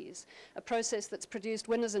 1990s, a process that's produced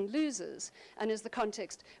winners and losers, and is the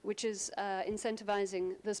context which is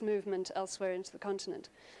incentivizing this movement elsewhere into the continent.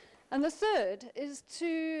 And the third is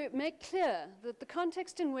to make clear that the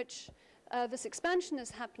context in which this expansion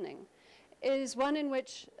is happening is one in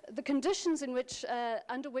which the conditions in which,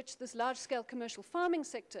 under which this large-scale commercial farming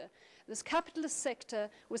sector, this capitalist sector,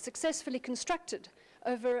 was successfully constructed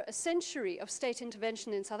over a century of state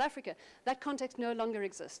intervention in South Africa, that context no longer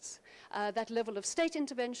exists. That level of state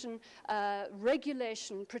intervention,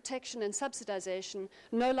 regulation, protection, and subsidization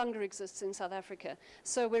no longer exists in South Africa.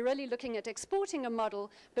 So we're really looking at exporting a model,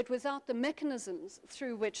 but without the mechanisms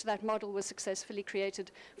through which that model was successfully created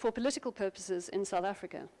for political purposes in South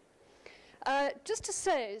Africa. Just to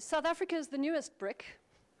say, South Africa is the newest BRIC,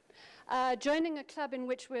 joining a club in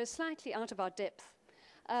which we're slightly out of our depth.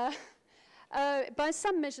 by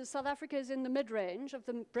some measures, South Africa is in the mid-range of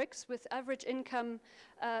the BRICS, with average income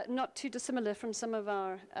not too dissimilar from some of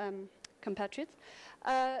our compatriots.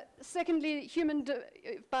 Secondly,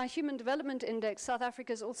 by Human Development Index, South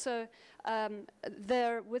Africa is also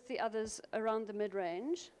there with the others around the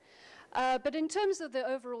mid-range. But in terms of the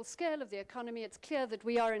overall scale of the economy, it's clear that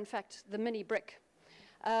we are, in fact, the mini-BRIC.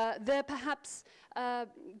 They're perhaps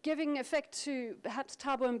giving effect to perhaps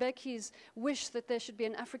Thabo Mbeki's wish that there should be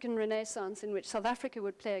an African Renaissance in which South Africa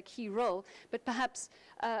would play a key role, but perhaps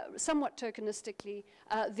somewhat tokenistically,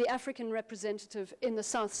 the African representative in the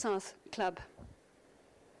South-South Club.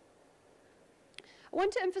 I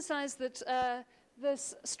want to emphasize that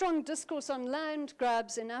this strong discourse on land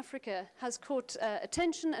grabs in Africa has caught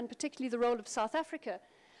attention, and particularly the role of South Africa,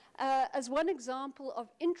 as one example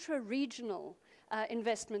of intra-regional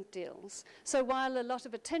investment deals. So while a lot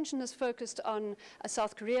of attention is focused on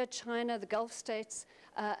South Korea, China, the Gulf states,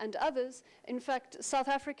 and others, in fact, South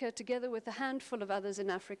Africa, together with a handful of others in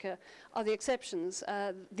Africa, are the exceptions,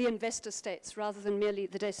 the investor states, rather than merely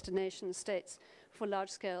the destination states for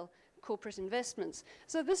large-scale corporate investments.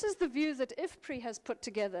 So this is the view that IFPRI has put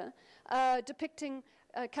together, depicting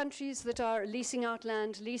countries that are leasing out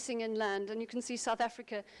land, leasing in land, and you can see South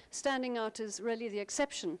Africa standing out as really the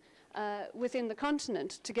exception within the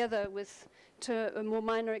continent, together with, to a more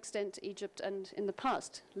minor extent, Egypt and, in the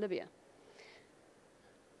past, Libya.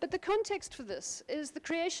 But the context for this is the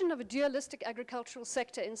creation of a dualistic agricultural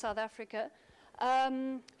sector in South Africa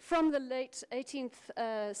from the late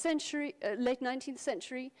 19th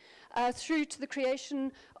century through to the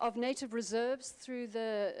creation of native reserves through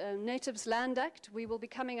the Natives Land Act. We will be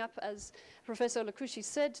coming up, as Professor Lakushi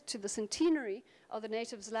said, to the centenary of the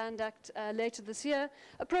Natives Land Act later this year,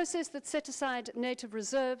 a process that set aside native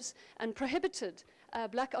reserves and prohibited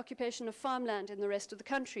black occupation of farmland in the rest of the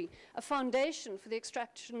country, a foundation for the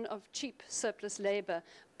extraction of cheap surplus labor,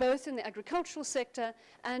 both in the agricultural sector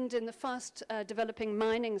and in the fast developing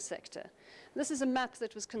mining sector. This is a map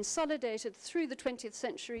that was consolidated through the 20th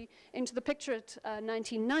century into the picture at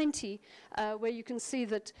 1990, where you can see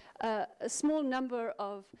that a small number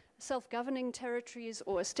of self-governing territories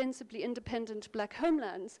or ostensibly independent black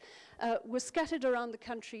homelands were scattered around the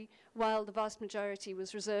country, while the vast majority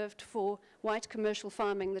was reserved for white commercial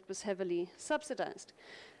farming that was heavily subsidized.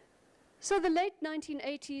 So the late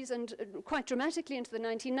 1980s and quite dramatically into the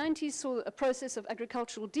 1990s saw a process of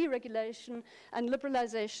agricultural deregulation and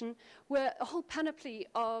liberalization, where a whole panoply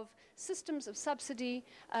of systems of subsidy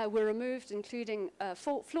were removed, including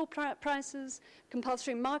floor prices,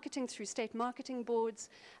 compulsory marketing through state marketing boards,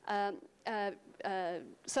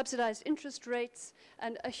 subsidized interest rates,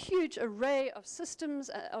 and a huge array of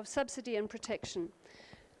systems of subsidy and protection.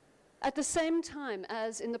 At the same time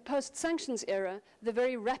as in the post-sanctions era, the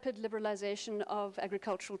very rapid liberalization of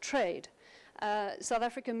agricultural trade. South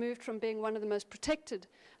Africa moved from being one of the most protected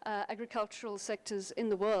agricultural sectors in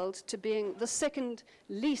the world to being the second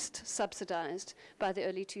least subsidized by the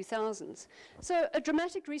early 2000s. So a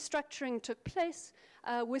dramatic restructuring took place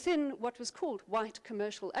within what was called white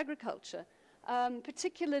commercial agriculture,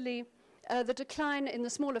 particularly the decline in the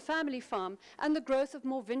smaller family farm and the growth of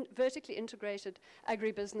more vertically integrated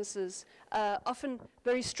agribusinesses, often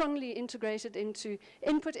very strongly integrated into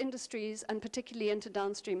input industries and particularly into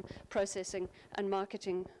downstream processing and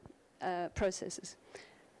marketing processes.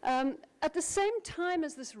 At the same time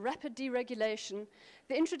as this rapid deregulation,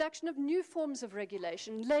 the introduction of new forms of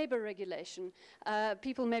regulation, labor regulation.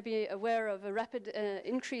 People may be aware of a rapid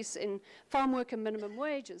increase in farm worker minimum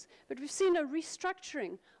wages, but we've seen a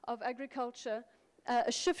restructuring of agriculture,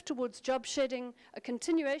 a shift towards job shedding, a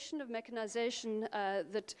continuation of mechanization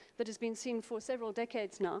that has been seen for several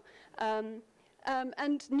decades now.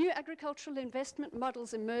 And new agricultural investment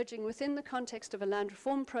models emerging within the context of a land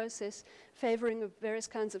reform process, favoring of various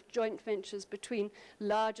kinds of joint ventures between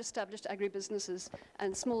large established agribusinesses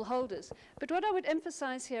and smallholders. But what I would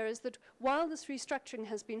emphasize here is that while this restructuring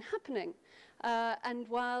has been happening, and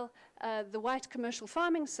while the white commercial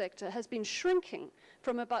farming sector has been shrinking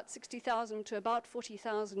from about 60,000 to about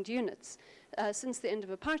 40,000 units since the end of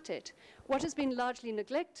apartheid, what has been largely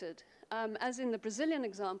neglected, as in the Brazilian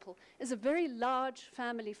example, is a very large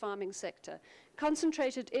family farming sector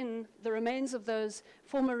concentrated in the remains of those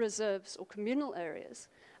former reserves or communal areas.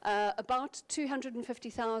 About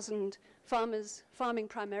 250,000 farmers farming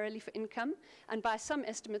primarily for income, and by some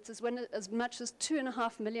estimates as much as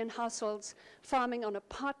 2.5 million households farming on a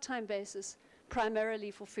part-time basis,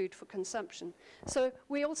 primarily for food for consumption. So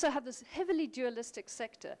we also have this heavily dualistic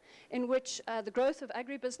sector in which the growth of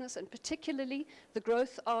agribusiness and particularly the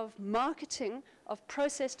growth of marketing of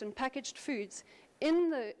processed and packaged foods in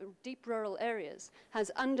the deep rural areas has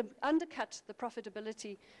undercut the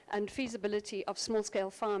profitability and feasibility of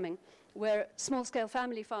small-scale farming, where small-scale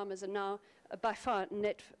family farmers are now by far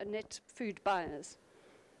net food buyers.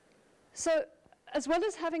 So, as well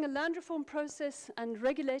as having a land reform process and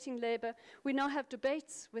regulating labor, we now have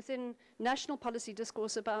debates within national policy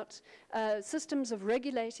discourse about systems of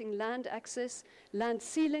regulating land access, land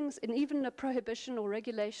ceilings, and even a prohibition or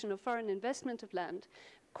regulation of foreign investment of land,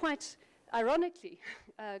 quite ironically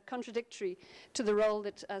contradictory to the role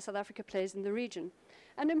that South Africa plays in the region.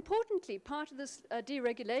 And importantly, part of this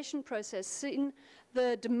deregulation process seen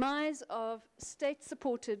the demise of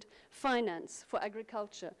state-supported finance for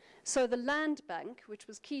agriculture. So the land bank, which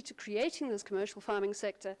was key to creating this commercial farming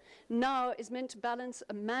sector, now is meant to balance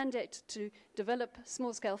a mandate to develop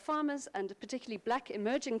small-scale farmers, and particularly black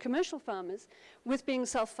emerging commercial farmers, with being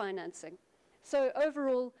self-financing. So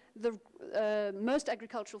overall, most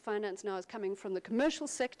agricultural finance now is coming from the commercial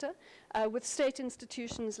sector, with state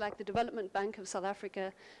institutions like the Development Bank of South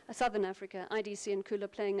Africa, Southern Africa, IDC and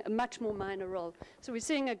Kula playing a much more minor role. So we're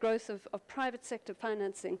seeing a growth of private sector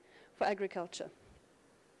financing for agriculture.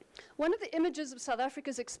 One of the images of South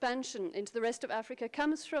Africa's expansion into the rest of Africa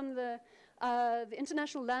comes from the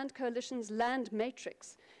International Land Coalition's land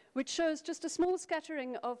matrix, which shows just a small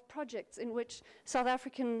scattering of projects in which South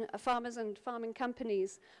African farmers and farming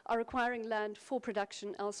companies are acquiring land for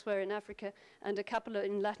production elsewhere in Africa and a couple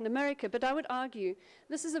in Latin America. But I would argue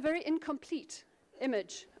this is a very incomplete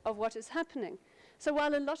image of what is happening. So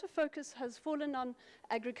while a lot of focus has fallen on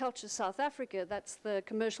Agriculture South Africa, that's the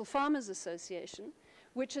Commercial Farmers Association,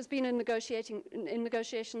 which has been in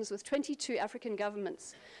negotiations with 22 African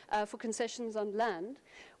governments for concessions on land.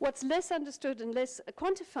 What's less understood and less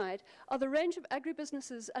quantified are the range of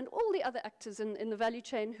agribusinesses and all the other actors in the value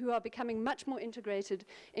chain who are becoming much more integrated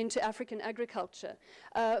into African agriculture.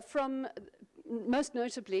 From most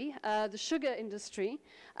notably the sugar industry,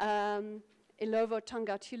 Ilovo,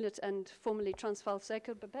 Tongaat Hulett, and formerly Transvaal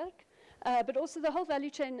Suikerbeperk, but also the whole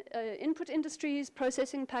value chain, input industries,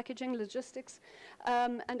 processing, packaging, logistics,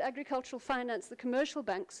 and agricultural finance, the commercial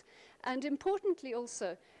banks, and importantly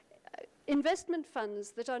also, investment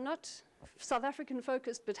funds that are not South African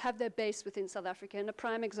focused but have their base within South Africa, and a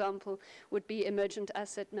prime example would be Emergent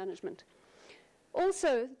Asset Management.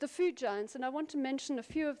 Also, the food giants, and I want to mention a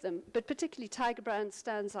few of them, but particularly Tiger Brand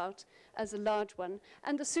stands out as a large one,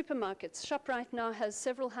 and the supermarkets. Shoprite now has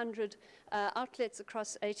several hundred outlets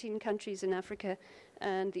across 18 countries in Africa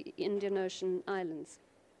and the Indian Ocean islands.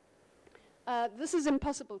 This is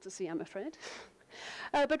impossible to see, I'm afraid.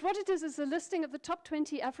 But what it is a listing of the top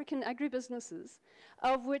 20 African agribusinesses,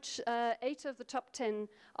 of which 8 of the top 10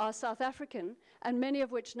 are South African, and many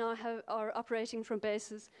of which now are operating from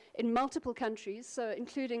bases in multiple countries, so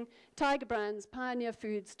including Tiger Brands, Pioneer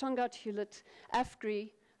Foods, Tongaat Hulett, Afgri,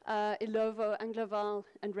 Ilovo, Angloval,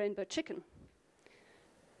 and Rainbow Chicken.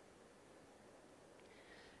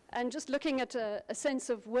 And just looking at a sense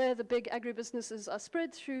of where the big agribusinesses are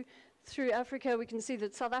spread through Africa, we can see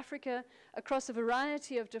that South Africa, across a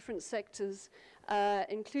variety of different sectors,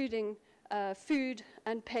 including food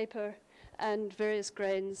and paper and various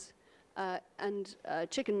grains, and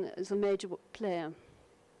chicken is a major player.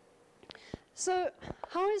 So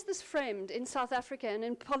how is this framed in South Africa and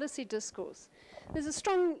in policy discourse? There's a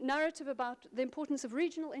strong narrative about the importance of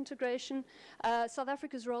regional integration, South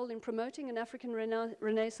Africa's role in promoting an African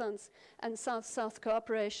renaissance and South-South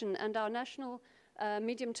cooperation, and our national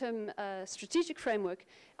medium-term strategic framework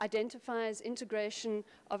identifies integration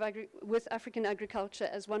of with African agriculture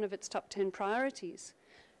as one of its top 10 priorities.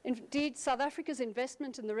 Indeed, South Africa's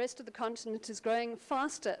investment in the rest of the continent is growing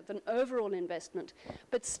faster than overall investment,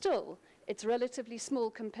 but still it's relatively small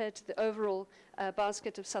compared to the overall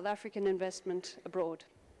basket of South African investment abroad.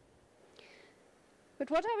 But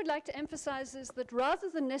what I would like to emphasize is that rather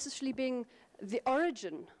than necessarily being the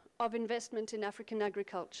origin of investment in African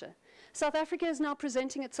agriculture, South Africa is now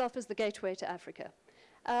presenting itself as the gateway to Africa.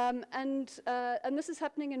 And this is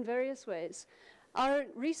happening in various ways. Our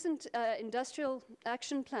recent industrial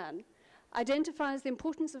action plan identifies the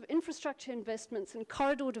importance of infrastructure investments and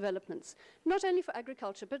corridor developments, not only for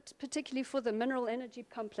agriculture, but particularly for the mineral energy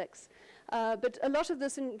complex. But a lot of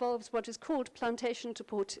this involves what is called plantation to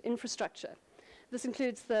port infrastructure. This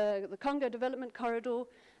includes the Congo Development Corridor,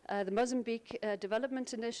 the Mozambique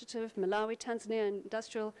Development Initiative, Malawi, Tanzania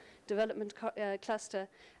Industrial Development Cluster,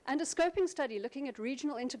 and a scoping study looking at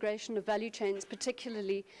regional integration of value chains,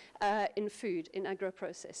 particularly in food, in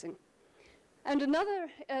agro-processing. And another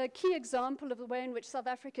key example of the way in which South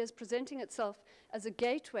Africa is presenting itself as a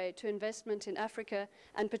gateway to investment in Africa,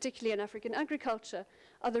 and particularly in African agriculture,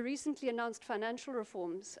 are the recently announced financial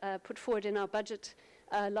reforms put forward in our budget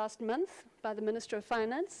last month by the Minister of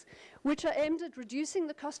Finance, which are aimed at reducing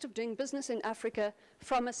the cost of doing business in Africa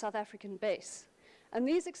from a South African base. And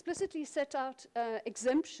these explicitly set out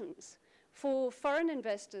exemptions for foreign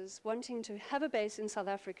investors wanting to have a base in South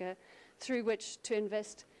Africa through which to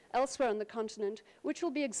invest elsewhere on the continent, which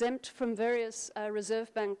will be exempt from various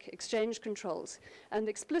Reserve Bank exchange controls. And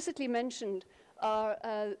explicitly mentioned are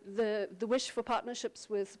the wish for partnerships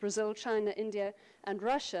with Brazil, China, India, and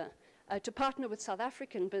Russia to partner with South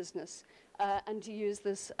African business and to use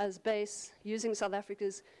this as base, using South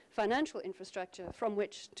Africa's financial infrastructure from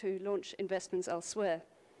which to launch investments elsewhere.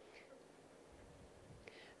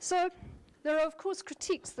 So there are, of course,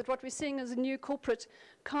 critiques that what we're seeing is a new corporate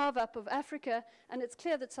carve-up of Africa, and it's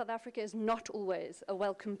clear that South Africa is not always a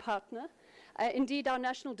welcome partner. Indeed, our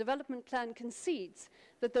National Development Plan concedes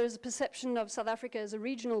that there is a perception of South Africa as a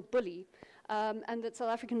regional bully, and that South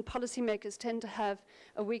African policymakers tend to have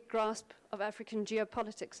a weak grasp of African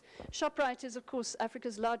geopolitics. Shoprite is, of course,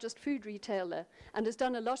 Africa's largest food retailer and has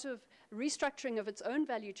done a lot of restructuring of its own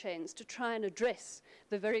value chains to try and address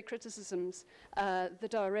the very criticisms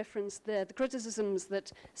that are referenced there, the criticisms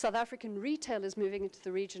that South African retail is moving into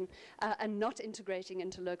the region and not integrating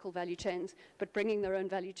into local value chains, but bringing their own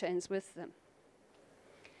value chains with them.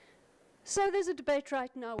 So there's a debate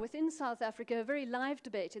right now within South Africa, a very live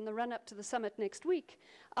debate in the run-up to the summit next week.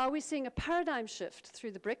 Are we seeing a paradigm shift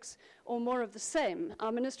through the BRICS or more of the same?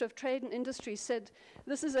 Our Minister of Trade and Industry said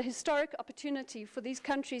this is a historic opportunity for these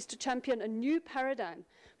countries to champion a new paradigm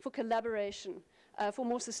for collaboration, for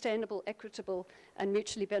more sustainable, equitable, and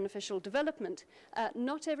mutually beneficial development.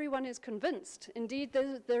 Not everyone is convinced. Indeed,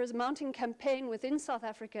 there is a mounting campaign within South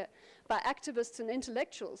Africa by activists and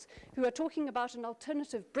intellectuals who are talking about an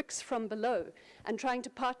alternative BRICS from below and trying to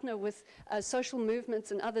partner with social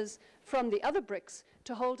movements and others from the other BRICS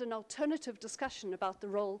to hold an alternative discussion about the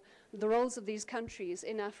roles of these countries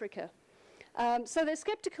in Africa. So they're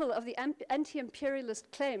skeptical of the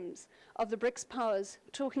anti-imperialist claims of the BRICS powers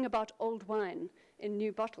talking about old wine in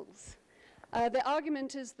new bottles. The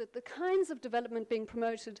argument is that the kinds of development being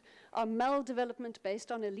promoted are maldevelopment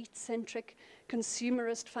based on elite-centric,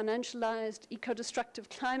 consumerist, financialized, eco-destructive,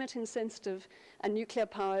 climate-insensitive, and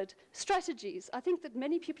nuclear-powered strategies. I think that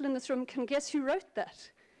many people in this room can guess who wrote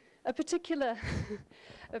that. A particular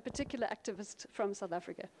activist from South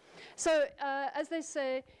Africa. So, as they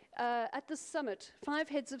say, at this summit, 5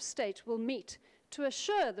 heads of state will meet to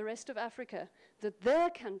assure the rest of Africa that their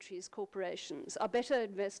countries' corporations are better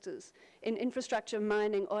investors in infrastructure,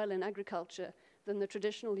 mining, oil, and agriculture than the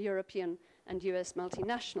traditional European and US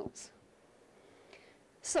multinationals.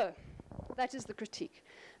 So, that is the critique.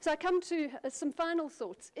 So I come to some final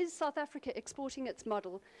thoughts. Is South Africa exporting its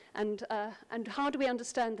model, and how do we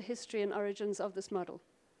understand the history and origins of this model?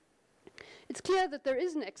 It's clear that there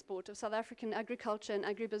is an export of South African agriculture and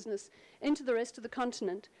agribusiness into the rest of the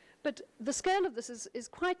continent, but the scale of this is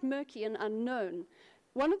quite murky and unknown.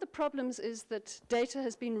 One of the problems is that data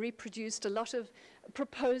has been reproduced. A lot of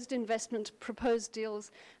proposed investment, proposed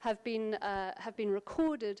deals have been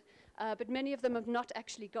recorded, but many of them have not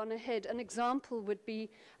actually gone ahead. An example would be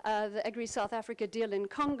the Agri-South Africa deal in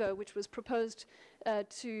Congo, which was proposed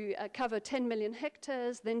to cover 10 million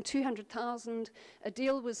hectares, then 200,000. A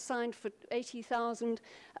deal was signed for 80,000,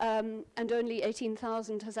 and only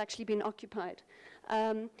 18,000 has actually been occupied.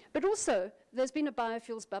 But also, there's been a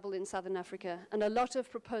biofuels bubble in Southern Africa, and a lot of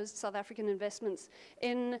proposed South African investments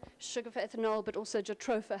in sugar for ethanol, but also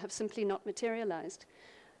jatropha, have simply not materialized.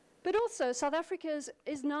 But also, South Africa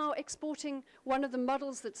is now exporting one of the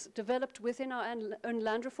models that's developed within our own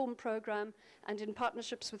land reform program and in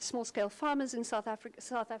partnerships with small-scale farmers in South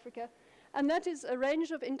Africa, and that is a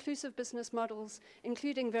range of inclusive business models,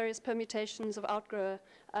 including various permutations of outgrower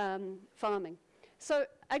farming. So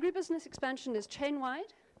agribusiness expansion is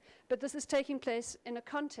chain-wide, but this is taking place in a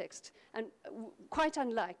context, and quite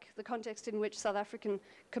unlike the context in which South African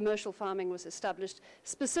commercial farming was established,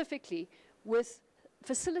 specifically with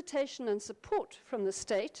facilitation and support from the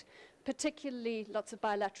state, particularly lots of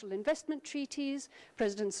bilateral investment treaties,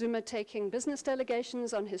 President Zuma taking business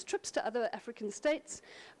delegations on his trips to other African states,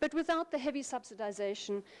 but without the heavy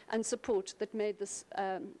subsidization and support that made this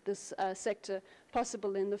sector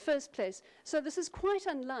possible in the first place. So this is quite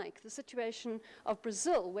unlike the situation of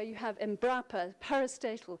Brazil, where you have Embrapa,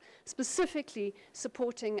 parastatal, specifically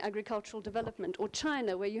supporting agricultural development, or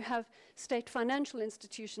China, where you have state financial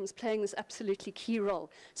institutions playing this absolutely key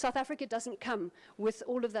role. South Africa doesn't come with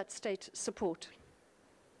all of that state support.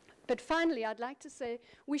 But finally, I'd like to say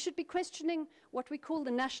we should be questioning what we call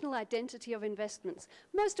the national identity of investments.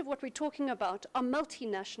 Most of what we're talking about are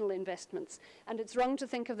multinational investments, and it's wrong to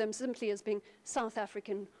think of them simply as being South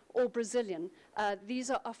African or Brazilian. These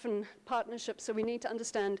are often partnerships, so we need to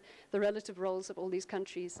understand the relative roles of all these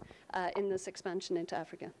countries in this expansion into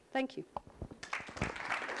Africa. Thank you.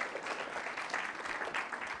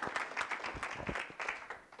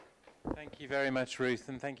 Thank you very much, Ruth,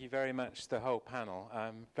 and thank you very much the whole panel.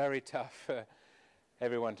 Very tough for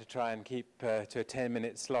everyone to try and keep to a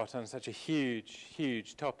 10-minute slot on such a huge,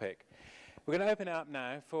 huge topic. We're going to open it up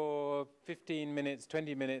now for 15 minutes,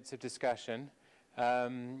 20 minutes of discussion.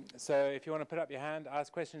 So if you want to put up your hand,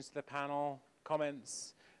 ask questions to the panel,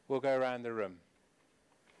 comments, we'll go around the room.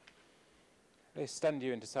 They stunned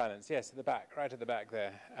you into silence. Yes, at the back, right at the back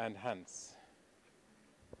there, and Hans.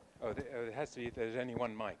 Oh, it has to be, there's only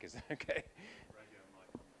one mic, is it? Okay.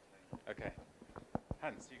 Okay.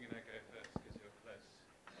 Hans, you're going to go first because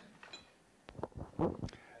you're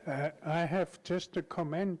close. I have just a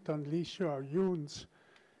comment on Xiaoyun's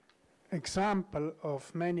example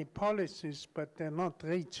of many policies, but they're not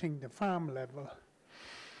reaching the farm level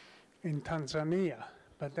in Tanzania.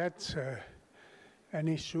 But that's an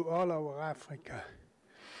issue all over Africa.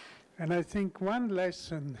 And I think one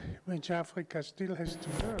lesson which Africa still has to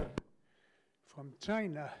learn from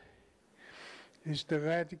China is the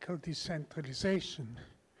radical decentralization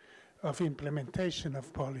of implementation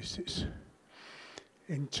of policies.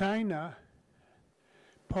 In China,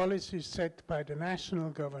 policies set by the national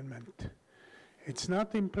government, it's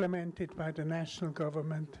not implemented by the national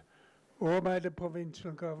government or by the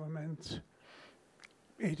provincial governments.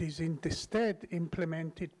 It is instead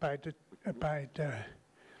implemented by the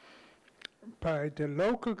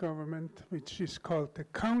local government, which is called the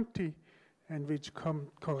county, and which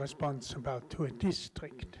corresponds about to a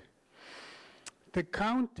district. The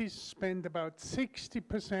counties spend about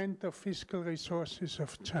 60% of fiscal resources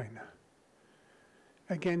of China,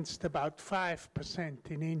 against about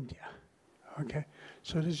 5% in India. Okay,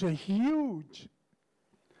 so there's a hugely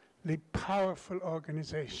powerful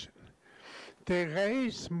organization. They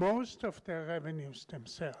raise most of their revenues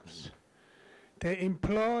themselves. They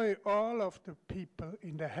employ all of the people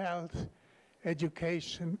in the health,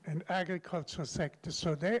 education, and agricultural sector,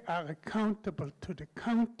 so they are accountable to the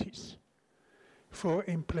counties for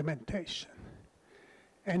implementation.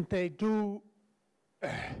 And they do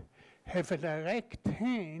have a direct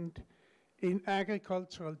hand in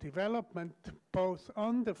agricultural development, both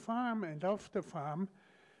on the farm and off the farm.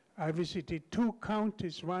 I visited 2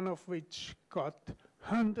 counties, one of which got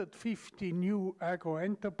 150 new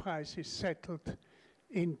agro-enterprises settled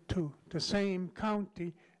into the same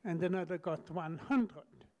county, and another got 100,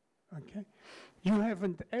 okay? You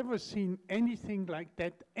haven't ever seen anything like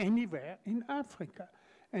that anywhere in Africa.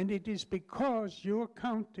 And it is because your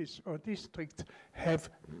counties or districts have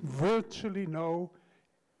virtually no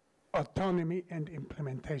autonomy and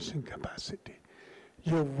implementation capacity.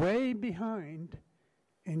 You're way behind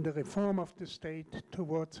in the reform of the state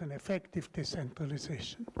towards an effective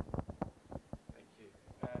decentralization. Thank you.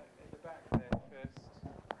 At the back there first.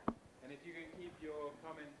 And if you can keep your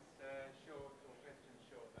comments short or questions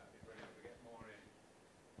short, that would be brilliant. We'll get more in.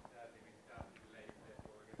 Sadly, we started late,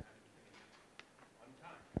 therefore we're going to have to finish on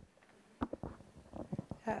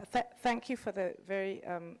time. Thank you for the very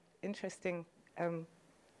interesting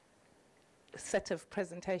set of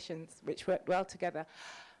presentations which worked well together.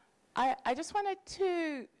 I just wanted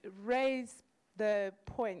to raise the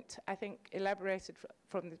point, I think, elaborated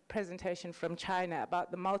from the presentation from China about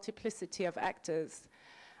the multiplicity of actors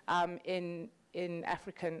in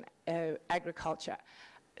African agriculture.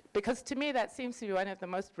 Because to me, that seems to be one of the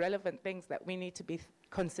most relevant things that we need to be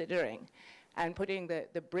considering, and putting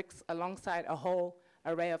the BRICS alongside a whole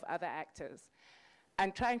array of other actors,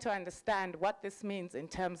 and trying to understand what this means in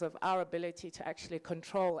terms of our ability to actually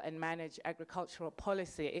control and manage agricultural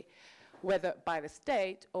policy, whether by the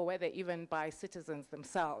state or whether even by citizens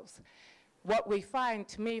themselves. What we find,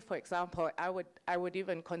 to me, for example, I would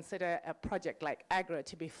even consider a project like agro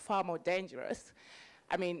to be far more dangerous.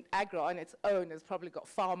 I mean, agro on its own has probably got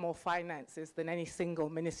far more finances than any single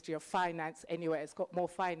Ministry of Finance anywhere. It's got more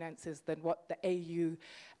finances than what the AU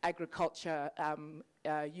agriculture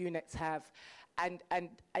units have. And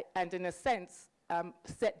in a sense,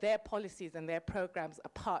 set their policies and their programs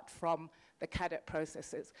apart from the CADET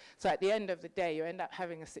processes. So at the end of the day, you end up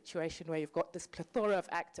having a situation where you've got this plethora of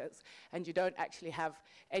actors, and you don't actually have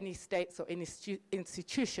any states or any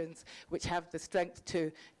institutions which have the strength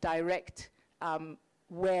to direct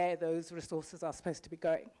where those resources are supposed to be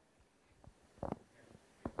going.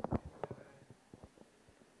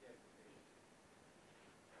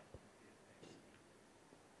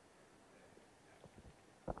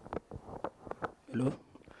 Hello.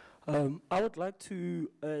 I would like to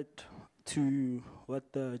add to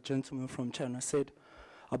what the gentleman from China said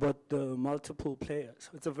about the multiple players.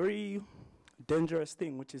 It's a very dangerous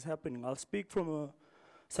thing which is happening. I'll speak from a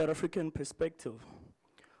South African perspective.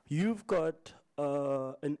 You've got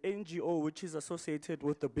an NGO which is associated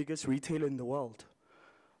with the biggest retailer in the world,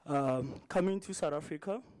 coming to South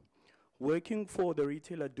Africa, working for the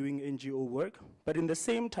retailer doing NGO work, but in the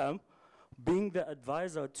same time, being the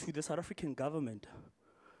advisor to the South African government.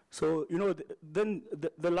 So, you know, then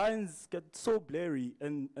the lines get so blurry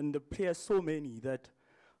and the players so many that,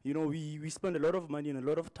 you know, we spend a lot of money and a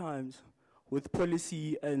lot of times with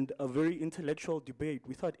policy and a very intellectual debate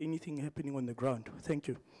without anything happening on the ground. Thank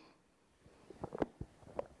you.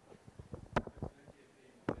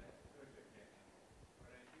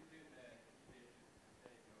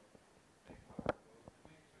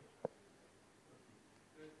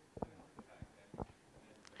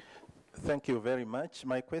 Thank you very much.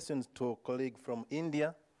 My question is to a colleague from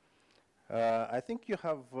India. I think you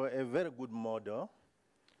have a very good model,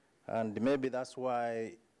 and maybe that's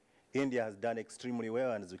why India has done extremely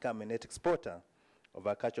well and has become a net exporter of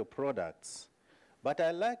agricultural products. But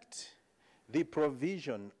I liked the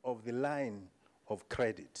provision of the line of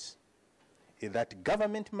credit. Is that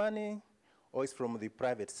government money or is from the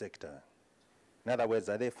private sector? In other words,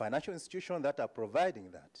 are there financial institutions that are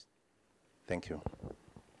providing that? Thank you.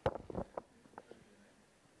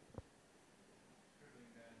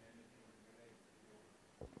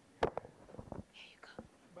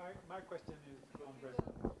 My question is on Brazil.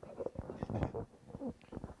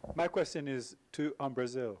 My question is on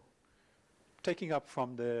Brazil. Taking up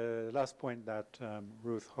from the last point that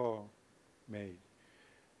Ruth Hall made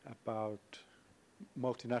about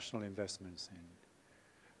multinational investments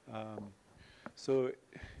so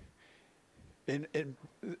in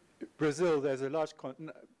Brazil, there's a large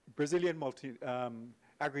Brazilian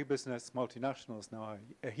agribusiness multinationals now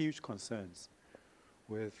are huge concerns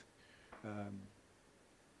with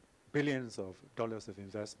billions of dollars of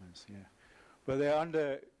investments, yeah. But they're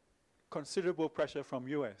under considerable pressure from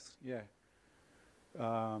US, yeah.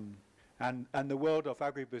 And the world of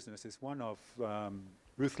agribusiness is one of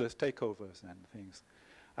ruthless takeovers and things.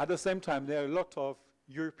 At the same time, there are a lot of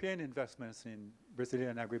European investments in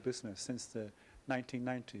Brazilian agribusiness since the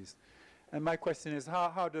 1990s. And my question is,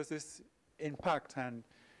 how does this impact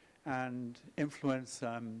and influence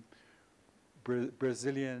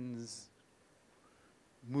Brazilians'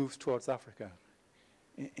 moves towards Africa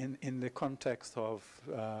in the context of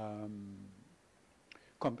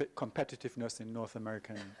competitiveness in North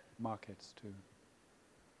American markets too?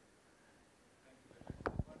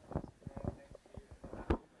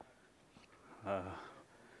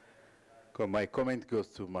 My comment goes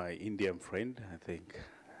to my Indian friend, I think.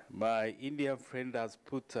 My Indian friend has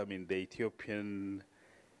put, the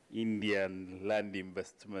Ethiopian-Indian land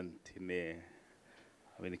investment in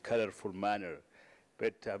a colorful manner.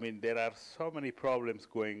 But, there are so many problems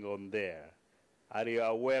going on there. Are you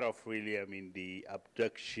aware of really, the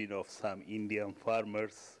abduction of some Indian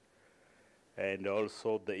farmers and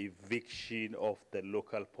also the eviction of the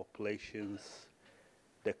local populations,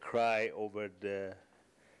 the cry over the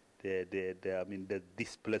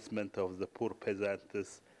displacement of the poor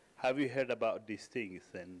peasants? Have you heard about these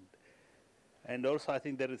things? And also, I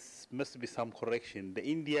think there must be some correction. The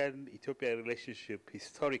Indian-Ethiopian relationship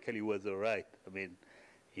historically was all right.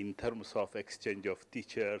 In terms of exchange of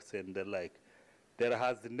teachers and the like, there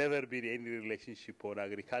has never been any relationship on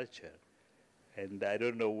agriculture. And I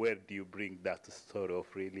don't know where do you bring that story of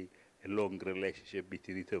really a long relationship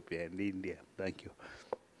between Ethiopia and India. Thank you.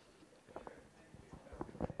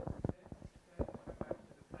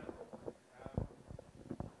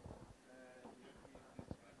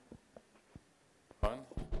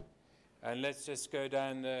 And let's just go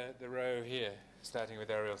down the row here, starting with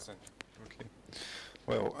Arilson. Okay.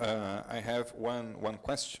 Well, I have one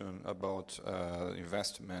question about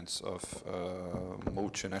investments of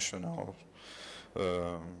multinational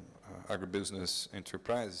agribusiness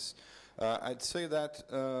enterprises. I'd say that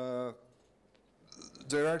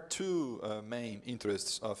there are two main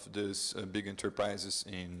interests of these big enterprises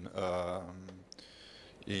in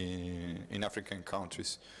African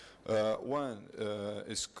countries. One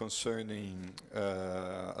is concerning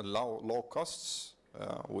low costs.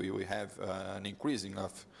 We have an increasing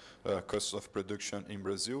of costs of production in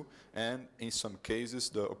Brazil, and in some cases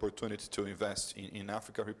the opportunity to invest in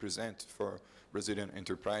Africa represent for Brazilian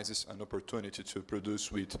enterprises an opportunity to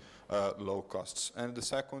produce with low costs. And the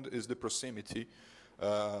second is the proximity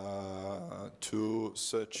to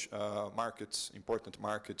such markets, important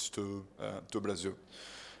markets to Brazil.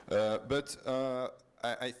 But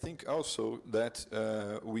I think also that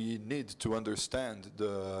we need to understand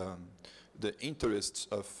the interests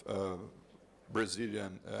of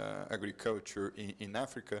Brazilian agriculture in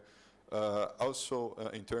Africa, also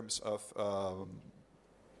in terms of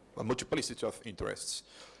a multiplicity of interests.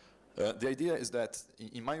 The idea is that,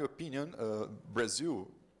 in my opinion, Brazil,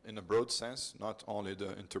 in a broad sense, not only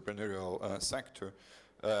the entrepreneurial sector,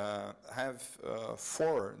 have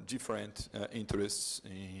 4 different interests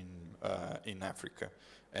in Africa,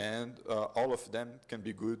 and all of them can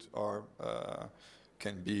be good or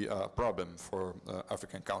can be a problem for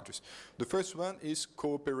African countries. The first one is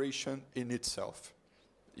cooperation in itself.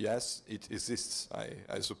 Yes, it exists,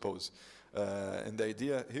 I suppose. And the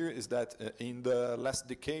idea here is that in the last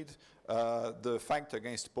decade, the fight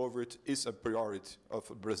against poverty is a priority of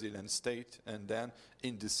a Brazilian state, and then,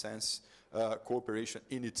 in this sense, cooperation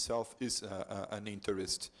in itself is an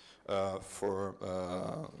interest for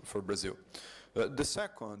Brazil. The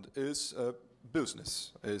second is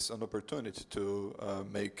business, is an opportunity to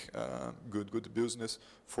make good business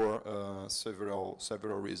for several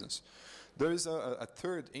reasons. There is a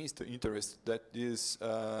third interest that is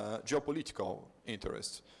geopolitical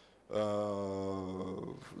interest.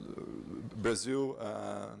 Brazil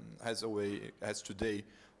has today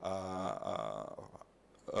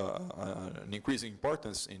an increasing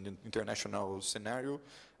importance in the international scenario,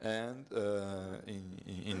 and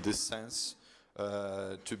in this sense,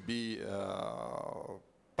 to be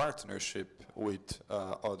partnership with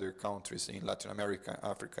other countries in Latin America,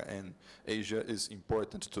 Africa, and Asia is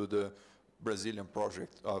important to the Brazilian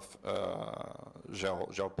project of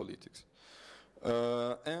geopolitics.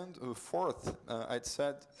 And fourth, I'd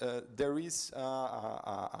said there is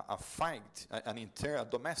a fight, a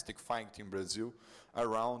domestic fight in Brazil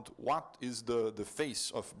around what is the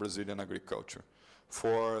face of Brazilian agriculture.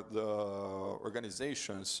 For the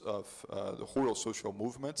organizations of the rural social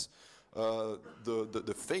movements,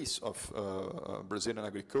 the face of Brazilian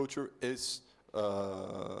agriculture is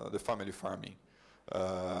the family farming.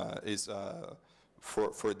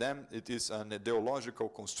 For them, it is an ideological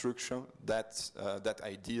construction that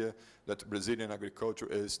idea that Brazilian agriculture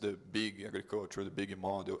is the big agriculture, the big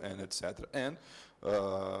model, and etc. And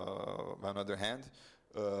on the other hand,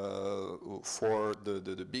 for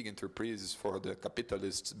the big enterprises, for the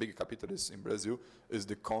capitalists, big capitalists in Brazil, is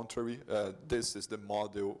the contrary. This is the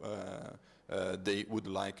model they would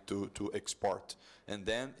like to export. And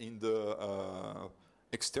then in the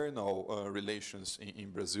external relations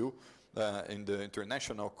in Brazil, in the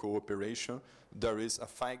international cooperation, there is a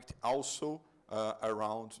fight also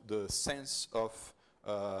around the sense of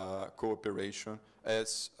cooperation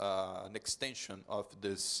as an extension of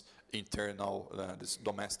this internal, this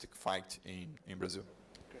domestic fight in Brazil.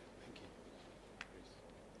 Great, thank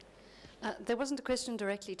you. There wasn't a question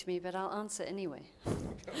directly to me, but I'll answer anyway.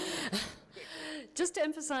 Just to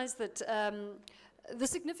emphasize that the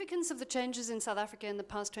significance of the changes in South Africa in the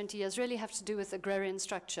past 20 years really have to do with agrarian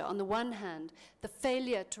structure. On the one hand, the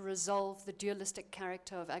failure to resolve the dualistic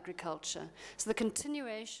character of agriculture. So the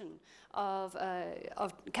continuation of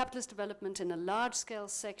capitalist development in a large-scale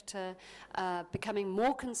sector, becoming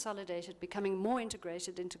more consolidated, becoming more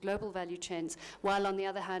integrated into global value chains, while on the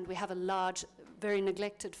other hand, we have a large, very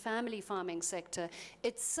neglected family farming sector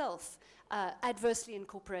itself adversely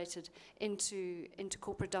incorporated into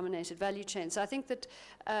corporate-dominated value chains. So I think that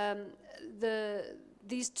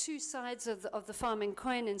these two sides of the farming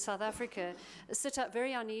coin in South Africa sit up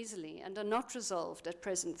very uneasily and are not resolved at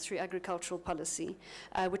present through agricultural policy,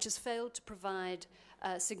 which has failed to provide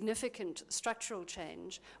significant structural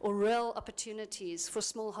change or real opportunities for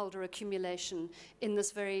smallholder accumulation in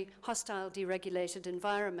this very hostile, deregulated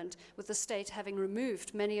environment, with the state having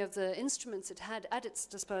removed many of the instruments it had at its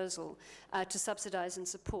disposal to subsidize and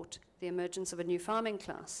support the emergence of a new farming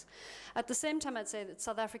class. At the same time, I'd say that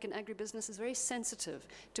South African agribusiness is very sensitive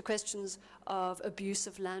to questions of abuse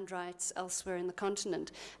of land rights elsewhere in the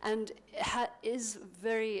continent, and is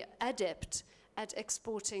very adept at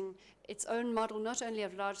exporting its own model, not only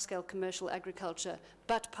of large-scale commercial agriculture,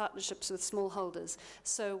 but partnerships with smallholders.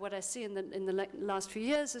 So what I see in the last few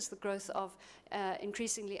years is the growth of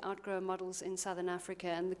increasingly outgrown models in Southern Africa.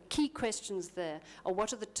 And the key questions there are,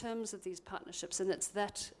 what are the terms of these partnerships? And it's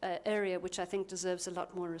that area which I think deserves a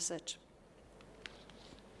lot more research.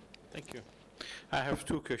 Thank you. I have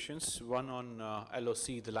two questions. One on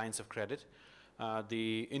LOC, the lines of credit.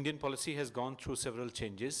 The Indian policy has gone through several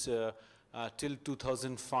changes. Till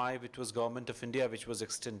 2005, it was Government of India which was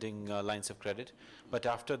extending lines of credit. But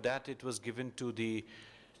after that, it was given to the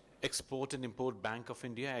Export and Import Bank of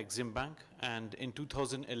India, Exim Bank, and in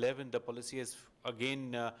 2011 the policy has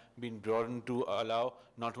again been broadened to allow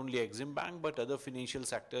not only Exim Bank but other financial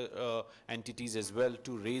sector entities as well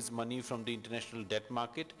to raise money from the international debt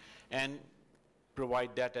market and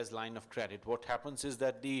provide that as line of credit. What happens is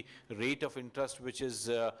that the rate of interest, which is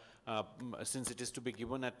since it is to be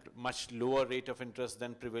given at much lower rate of interest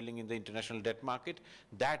than prevailing in the international debt market,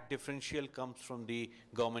 that differential comes from the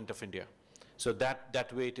government of India. So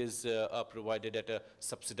that way it is provided at a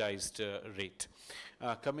subsidized rate.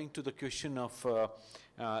 Coming to the question of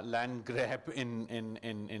land grab in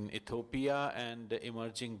Ethiopia and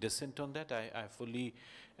emerging dissent on that, I fully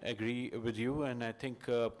agree with you, and I think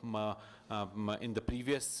in the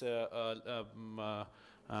previous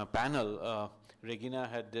panel, Regina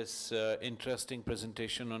had this interesting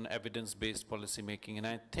presentation on evidence-based policy making, and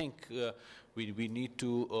I think we need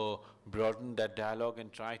to broaden that dialogue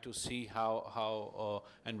and try to see how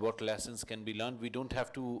and what lessons can be learned. We don't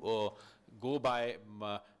have to go by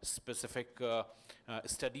specific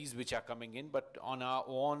studies which are coming in, but on our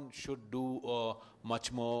own should do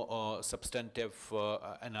much more substantive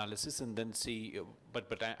analysis and then see.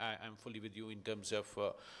 But I'm fully with you in terms of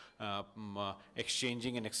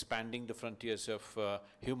exchanging and expanding the frontiers of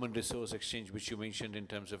human resource exchange, which you mentioned in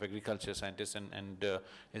terms of agriculture scientists and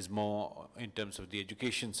is more in terms of the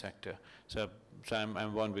education sector. So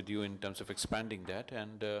I'm one with you in terms of expanding that,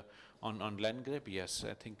 and on land grab, yes,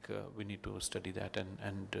 I think we need to study that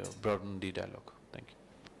and broaden the dialogue. Thank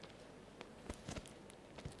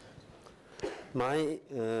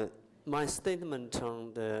you. My statement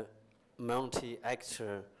on the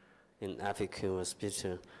multi-actor in Africa was a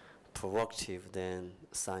bit provocative than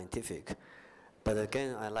scientific, but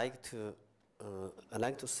again, I like to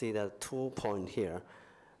see that 2 points here,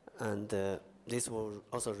 and this will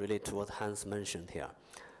also relate to what Hans mentioned here.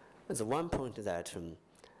 There's one point that in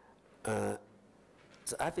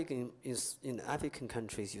African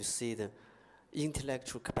countries, you see the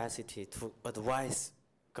intellectual capacity to advise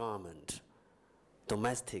government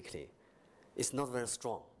domestically is not very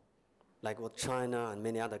strong. Like what China and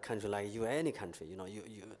many other countries, like any country,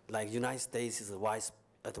 like United States is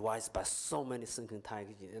advised by so many think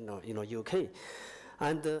tanks, UK,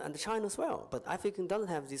 and China as well. But Africa doesn't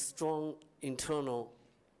have this strong internal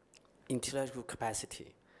intellectual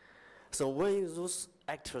capacity. So when those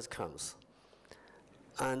actors comes,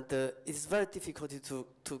 and it's very difficult to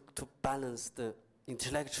balance the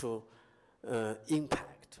intellectual impact.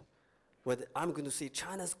 Whether I'm going to say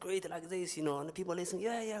China's great like this, and people listen,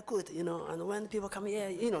 yeah, good, and when people come,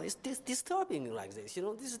 it's disturbing like this,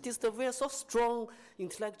 we are so strong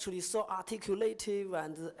intellectually, so articulative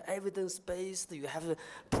and evidence-based, you have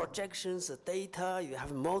projections, data, you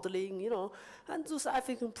have modeling, and those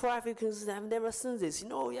pro-Africans have never seen this,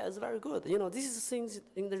 yeah, it's very good. This is things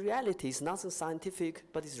in the reality, it's nothing scientific,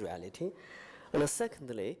 but it's reality. And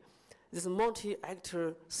secondly, this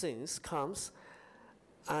multi-actor things comes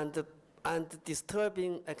and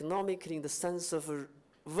disturbing economically in the sense of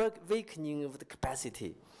weakening of the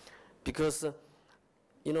capacity, because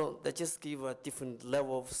they just give a different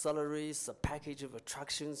level of salaries, a package of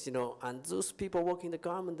attractions, and those people working in the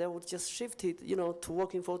government, they would just shift it, to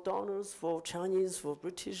working for donors, for Chinese, for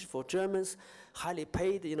British, for Germans, highly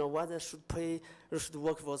paid, whether should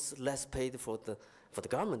work for less paid for the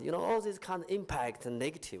government, all this kind of impact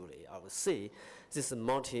negatively. I would say this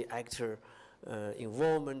multi-actor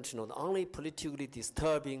involvement, not only politically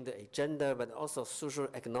disturbing the agenda, but also social,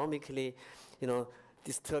 economically,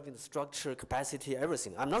 disturbing the structure, capacity,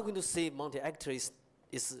 everything. I'm not going to say multi-actor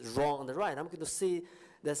is wrong on the right. I'm going to say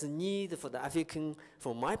there's a need for the African,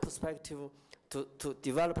 from my perspective, to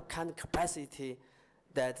develop a kind of capacity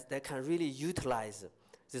that they can really utilize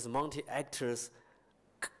this multi-actors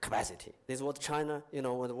capacity. This is what China,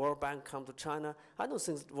 when the World Bank come to China, I don't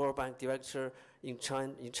think the World Bank director in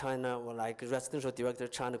China or like residential director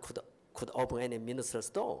China could open any minister's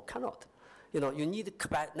door. Cannot. You need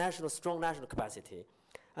strong national capacity,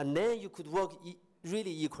 and then you could work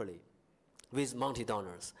really equally with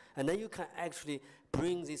multi-donors, and then you can actually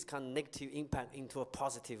bring this kind of negative impact into a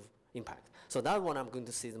positive impact. So that's what I'm going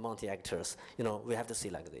to see the multi-actors. We have to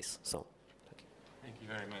see like this. So, thank you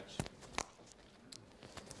very much.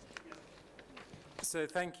 So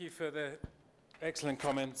thank you for the excellent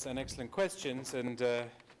comments and excellent questions, and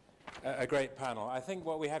a great panel. I think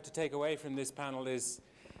what we have to take away from this panel is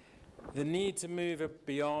the need to move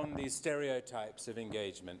beyond these stereotypes of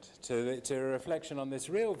engagement to a reflection on this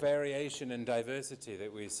real variation and diversity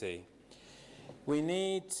that we see. We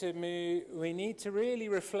need to really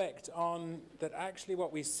reflect on that actually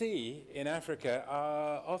what we see in Africa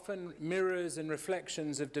are often mirrors and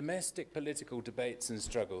reflections of domestic political debates and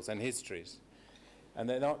struggles and histories. And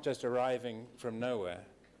they're not just arriving from nowhere.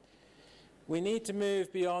 We need to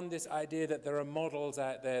move beyond this idea that there are models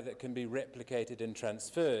out there that can be replicated and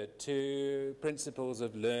transferred to principles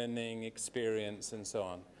of learning, experience, and so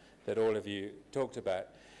on, that all of you talked about.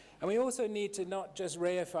 And we also need to not just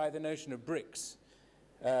reify the notion of BRICS.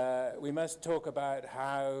 We must talk about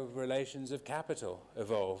how relations of capital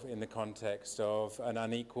evolve in the context of an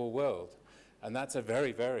unequal world. And that's a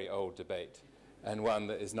very, very old debate, and one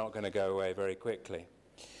that is not going to go away very quickly.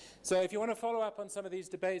 So if you want to follow up on some of these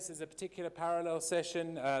debates, there's a particular parallel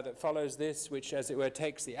session that follows this, which, as it were,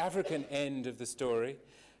 takes the African end of the story,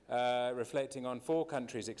 reflecting on 4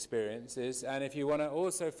 countries' experiences. And if you want to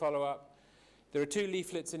also follow up, there are 2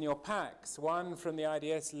 leaflets in your packs, one from the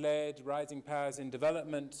IDS-led Rising Powers in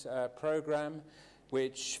Development program,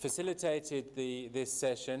 which facilitated this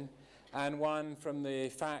session, and one from the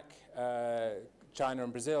FAC China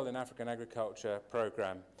and Brazil in African Agriculture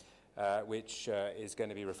program, which is going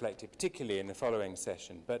to be reflected particularly in the following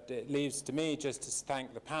session. But it leaves to me just to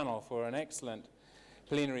thank the panel for an excellent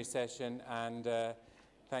plenary session, and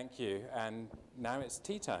thank you. And now it's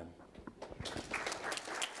tea time.